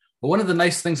 But one of the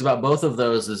nice things about both of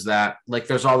those is that like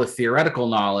there's all the theoretical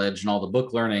knowledge and all the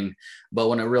book learning, but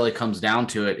when it really comes down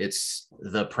to it, it's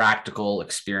the practical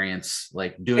experience,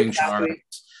 like doing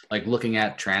charts, like looking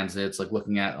at transits, like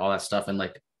looking at all that stuff, and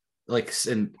like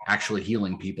and actually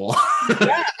healing people.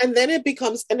 Yeah, and then it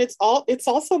becomes, and it's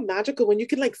also magical when you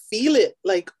can like feel it,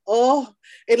 like, oh,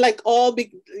 it like all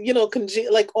be,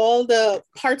 like all the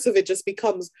parts of it just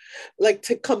becomes like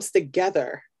comes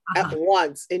together at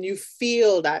once, and you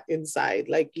feel that inside,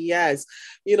 like, yes,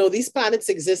 these planets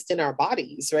exist in our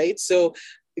bodies, right? So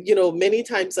many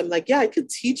times I'm like, yeah, I could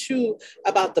teach you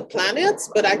about the planets,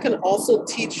 but I can also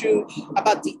teach you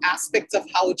about the aspects of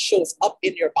how it shows up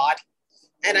in your body.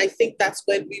 And I think that's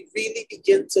when we really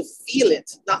begin to feel it,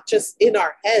 not just in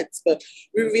our heads, but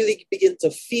we really begin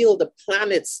to feel the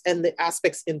planets and the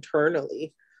aspects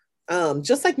internally.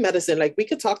 Just like medicine, like we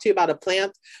could talk to you about a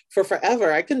plant for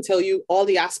forever. I can tell you all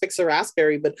the aspects of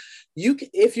raspberry, but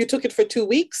if you took it for 2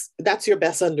 weeks, that's your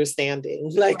best understanding.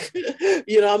 Like,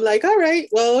 I'm like, all right,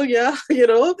 well, yeah,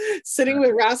 sitting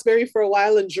with raspberry for a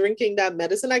while and drinking that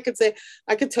medicine, I could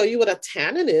tell you what a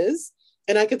tannin is,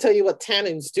 and I could tell you what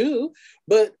tannins do.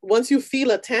 But once you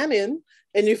feel a tannin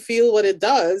and you feel what it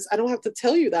does, I don't have to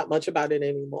tell you that much about it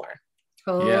anymore.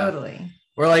 Totally. Yeah.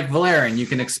 Or like valerian, you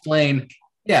can explain,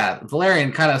 yeah,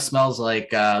 valerian kind of smells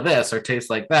like this or tastes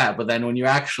like that. But then when you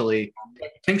actually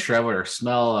tincture of it or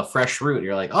smell a fresh root,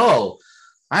 you're like, oh,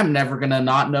 I'm never going to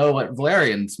not know what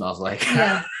valerian smells like.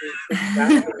 Yeah.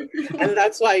 Exactly. And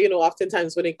that's why,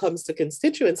 oftentimes when it comes to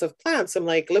constituents of plants, I'm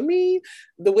like, the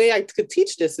way I could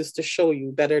teach this is to show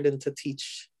you better than to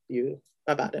teach you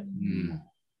about it.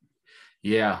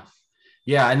 Yeah.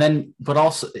 Yeah. And then, but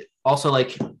also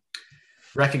like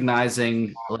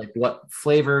recognizing like what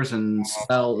flavors and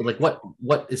smell, like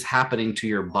what is happening to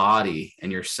your body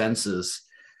and your senses,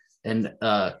 and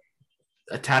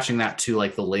attaching that to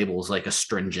like the labels, like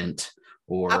astringent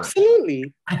or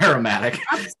Absolutely. aromatic.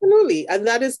 Absolutely. And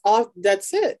that is off.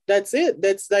 That's it. That's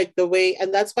like the way.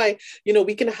 And that's why,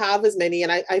 we can have as many,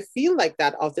 and I feel like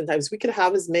that oftentimes we can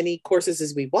have as many courses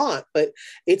as we want, but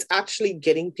it's actually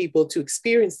getting people to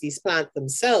experience these plants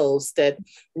themselves that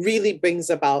really brings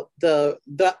about the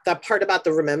part about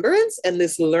the remembrance and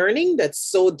this learning that's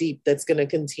so deep that's going to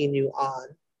continue on.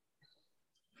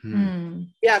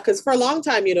 Yeah, because for a long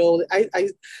time, I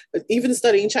even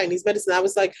studying Chinese medicine, I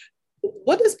was like,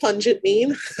 what does pungent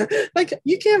mean? Like,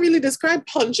 you can't really describe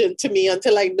pungent to me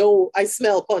until I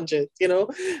smell pungent,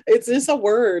 it's just a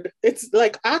word. It's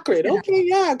like acrid. Yeah. Okay,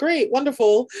 yeah, great,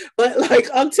 wonderful. But like,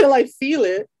 until I feel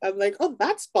it, I'm like, oh,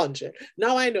 that's pungent.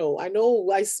 Now I know,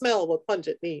 I smell what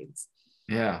pungent means.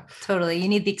 Yeah, totally. You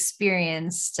need the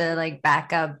experience to like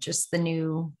back up just the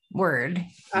new word.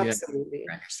 Absolutely.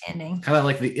 For understanding. Kind of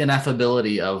like the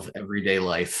ineffability of everyday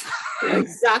life.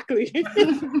 Exactly.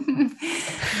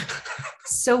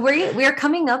 So we're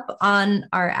coming up on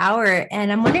our hour,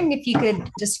 and I'm wondering if you could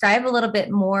describe a little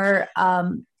bit more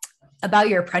about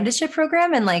your apprenticeship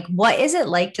program and like what is it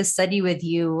like to study with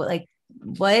you? Like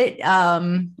what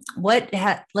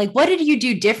did you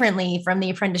do differently from the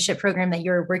apprenticeship program that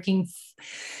you're working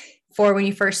for when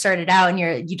you first started out and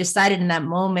you decided in that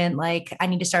moment, like, I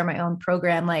need to start my own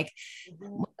program? Like,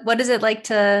 what is it like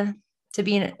to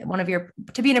be an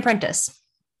apprentice?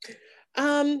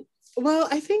 Well,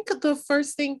 I think the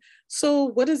first thing, so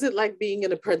what is it like being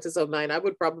an apprentice of mine? I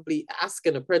would probably ask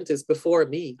an apprentice before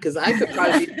me, because I could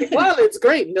probably be like, well, it's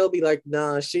great. And they'll be like,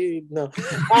 no. So,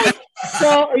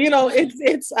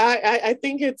 I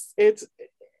think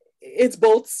it's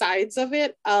both sides of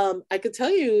it. I could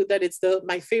tell you that it's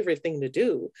my favorite thing to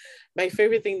do. My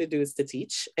favorite thing to do is to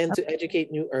teach and to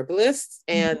educate new herbalists.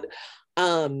 And,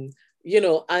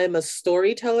 I'm a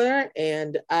storyteller,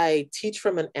 and I teach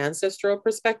from an ancestral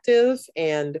perspective,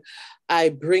 and I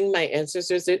bring my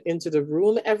ancestors into the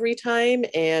room every time.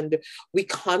 And we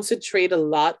concentrate a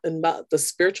lot about the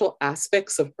spiritual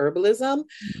aspects of herbalism.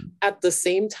 At the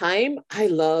same time, I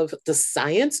love the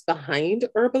science behind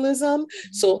herbalism.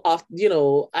 So,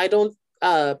 I don't,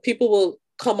 people will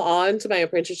come on to my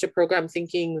apprenticeship program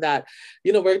thinking that,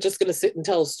 we're just going to sit and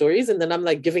tell stories. And then I'm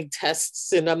like giving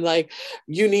tests, and I'm like,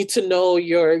 you need to know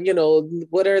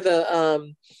what are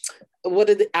the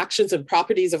actions and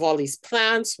properties of all these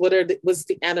plants? Was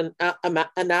the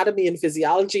anatomy and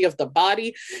physiology of the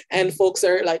body? And folks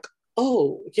are like,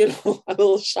 oh, a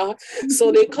little shocked.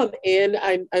 So they come in,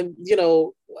 I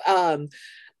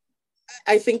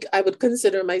think I would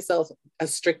consider myself a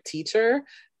strict teacher.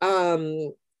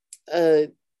 In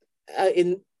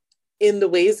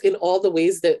all the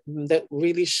ways that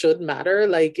really should matter.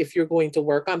 Like, if you're going to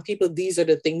work on people, these are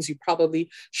the things you probably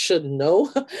should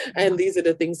know. And these are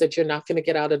the things that you're not going to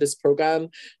get out of this program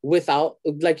without,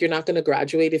 like, you're not going to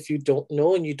graduate if you don't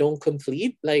know and you don't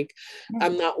complete. Like,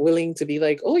 I'm not willing to be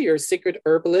like, oh, you're a sacred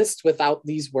herbalist without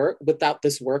this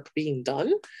work being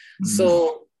done.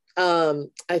 So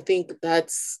I think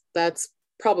that's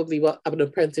probably what an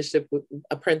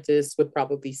apprentice would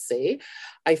probably say.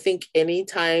 I think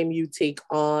anytime you take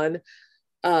on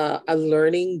a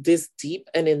learning this deep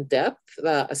and in depth,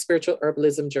 a spiritual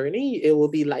herbalism journey, it will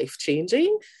be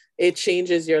life-changing. It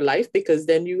changes your life, because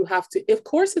then you have to, of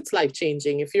course it's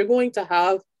life-changing. If you're going to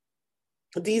have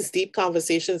these deep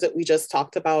conversations that we just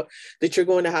talked about, that you're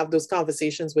going to have those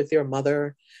conversations with your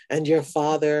mother and your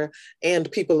father and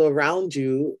people around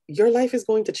you, your life is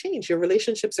going to change. Your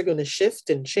relationships are going to shift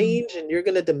and change, and you're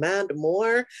going to demand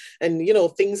more, and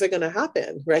things are going to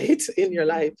happen, right, in your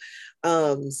life.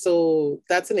 So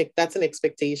that's an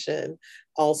expectation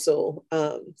also.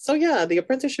 So yeah, the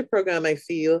apprenticeship program, I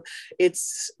feel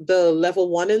it's the level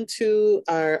 1 and 2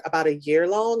 are about a year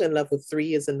long, and level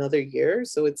 3 is another year.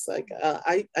 So it's like,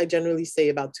 I generally say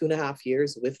about 2.5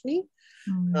 years with me,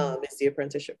 is the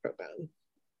apprenticeship program.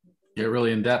 You're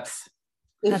really in depth.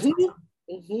 That's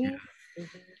Mm-hmm.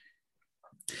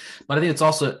 But I think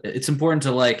it's important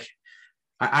to, like,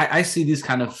 I see these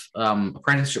kind of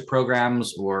apprenticeship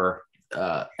programs or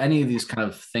any of these kind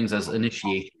of things as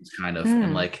initiations, kind of,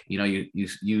 and like,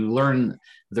 you learn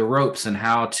the ropes and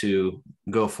how to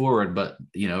go forward, but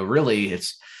really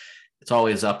it's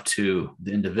always up to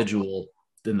the individual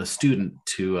and the student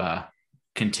to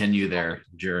continue their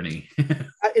journey.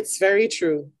 It's very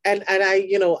true. And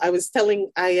I was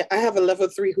telling, I have a level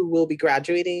 3 who will be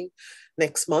graduating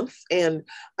next month. And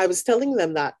I was telling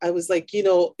them that I was like,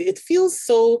 it feels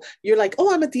so, you're like,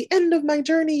 oh, I'm at the end of my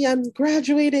journey, I'm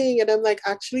graduating. And I'm like,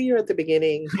 actually, you're at the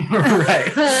beginning.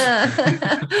 Right.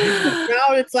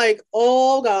 Now it's like,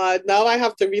 oh God, now I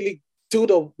have to really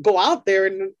go out there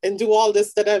and do all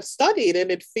this that I've studied.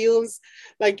 And it feels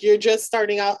like you're just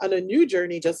starting out on a new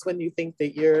journey just when you think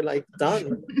that you're like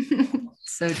done.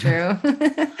 So true.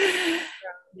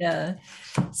 Yeah.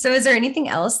 So is there anything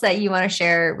else that you want to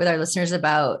share with our listeners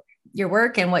about your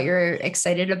work and what you're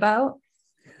excited about?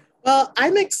 Well,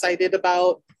 I'm excited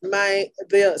about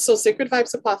so Sacred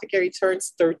Vibes Apothecary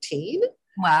turns 13.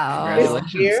 Wow.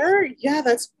 This year. Yeah,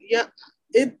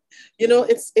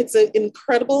 it's an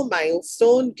incredible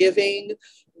milestone, giving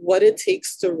what it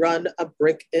takes to run a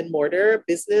brick and mortar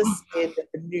business in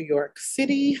New York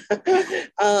City.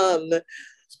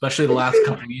 Especially the last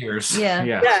couple of years.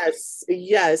 Yeah.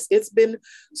 Yes. It's been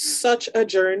such a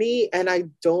journey, and I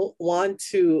don't want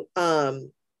to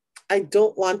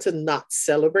not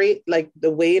celebrate like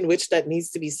the way in which that needs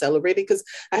to be celebrated, because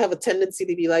I have a tendency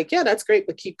to be like, yeah, that's great,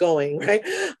 but keep going, right?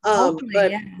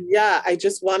 I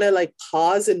just want to like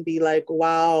pause and be like,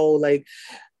 wow, like,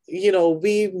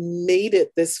 we made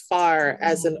it this far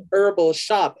as an herbal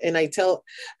shop. And I tell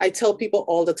people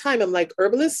all the time, I'm like,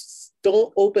 herbalists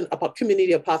don't open up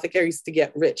community apothecaries to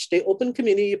get rich. They open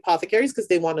community apothecaries because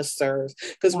they want to serve.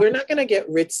 Because we're not going to get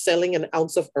rich selling an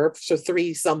ounce of herbs for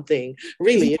 $3 something.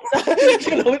 Really,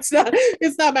 it's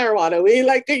not marijuana. We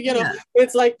like,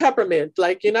 it's like peppermint.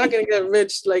 Like, you're not going to get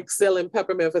rich like selling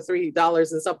peppermint for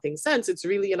 $3 and something cents. It's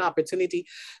really an opportunity.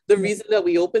 The reason that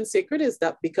we opened Sacred is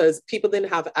that because people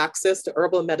didn't have access to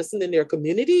herbal medicine in their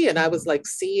community, and I was like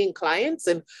seeing clients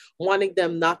and wanting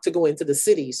them not to go into the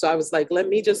city. So I was like, let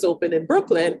me just open in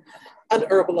Brooklyn an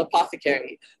herbal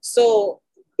apothecary. So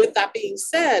with that being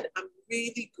said, I'm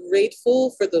really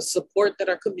grateful for the support that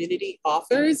our community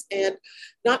offers, and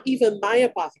not even my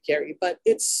apothecary, but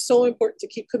it's so important to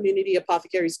keep community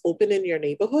apothecaries open in your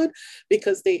neighborhood,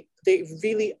 because they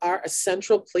really are a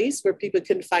central place where people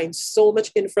can find so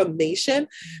much information.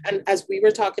 And as we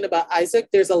were talking about, Isaac,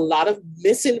 there's a lot of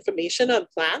misinformation on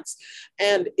plants.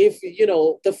 And if,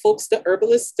 the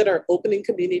herbalists that are opening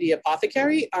community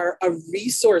apothecary are a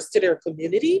resource to their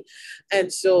community.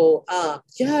 And so,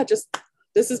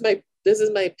 this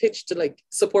is my pitch to like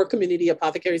support community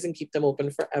apothecaries and keep them open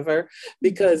forever,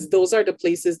 because those are the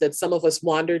places that some of us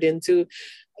wandered into,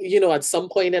 at some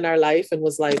point in our life and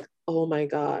was like, oh my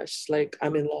gosh, like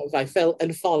I'm in love. I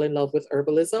fall in love with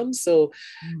herbalism. So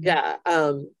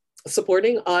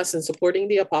supporting us and supporting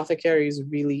the apothecary is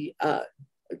really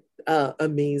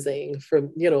amazing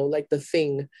from, like the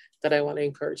thing that I want to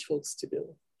encourage folks to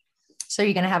do. So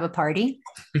you're going to have a party?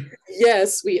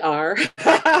 Yes, we are.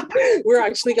 We're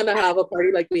actually going to have a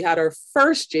party like we had our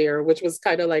first year, which was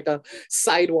kind of like a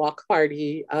sidewalk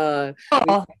party. We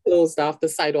closed off the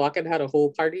sidewalk and had a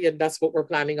whole party, and that's what we're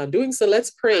planning on doing. So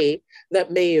let's pray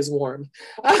that May is warm.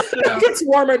 It's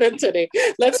warmer than today.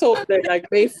 Let's hope that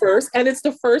like May 1st, and it's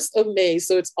the 1st of May.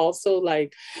 So it's also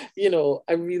like,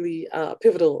 a really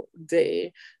pivotal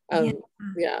day.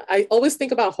 I always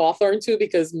think about Hawthorne too,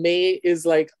 because May is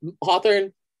like,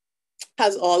 Hawthorne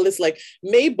has all this like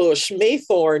May bush, May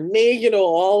thorn, May,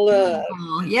 all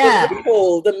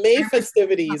the May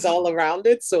festivities all around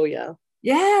it. So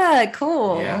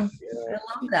cool. I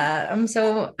love that. I'm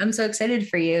so excited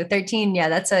for you. 13,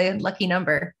 that's a lucky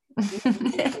number.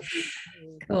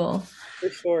 Cool. For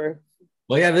sure.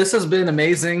 Well, this has been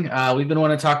amazing. We've been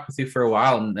wanting to talk with you for a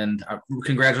while, and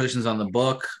congratulations on the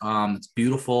book. It's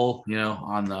beautiful,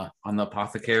 on the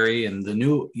apothecary, and the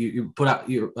new you put out.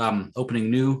 You're opening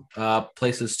new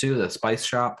places too. The spice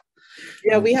shop.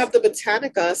 Yeah, we have the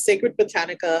Botanica, Sacred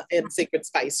Botanica, and Sacred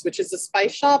Spice, which is a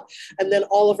spice shop, and then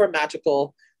all of our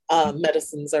magical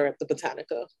medicines are at the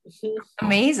Botanica.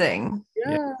 Amazing.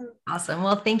 Yeah. Awesome.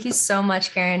 Well, thank you so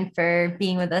much, Karen, for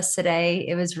being with us today.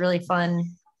 It was really fun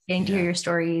getting to hear your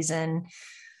stories and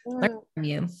learn from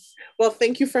you. Well,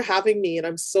 thank you for having me. And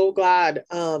I'm so glad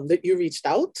that you reached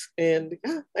out. And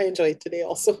I enjoyed today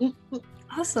also.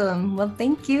 Awesome. Well,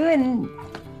 thank you. And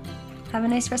have a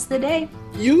nice rest of the day.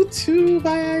 You too.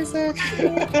 Bye, Isaac.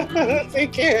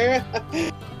 Take care.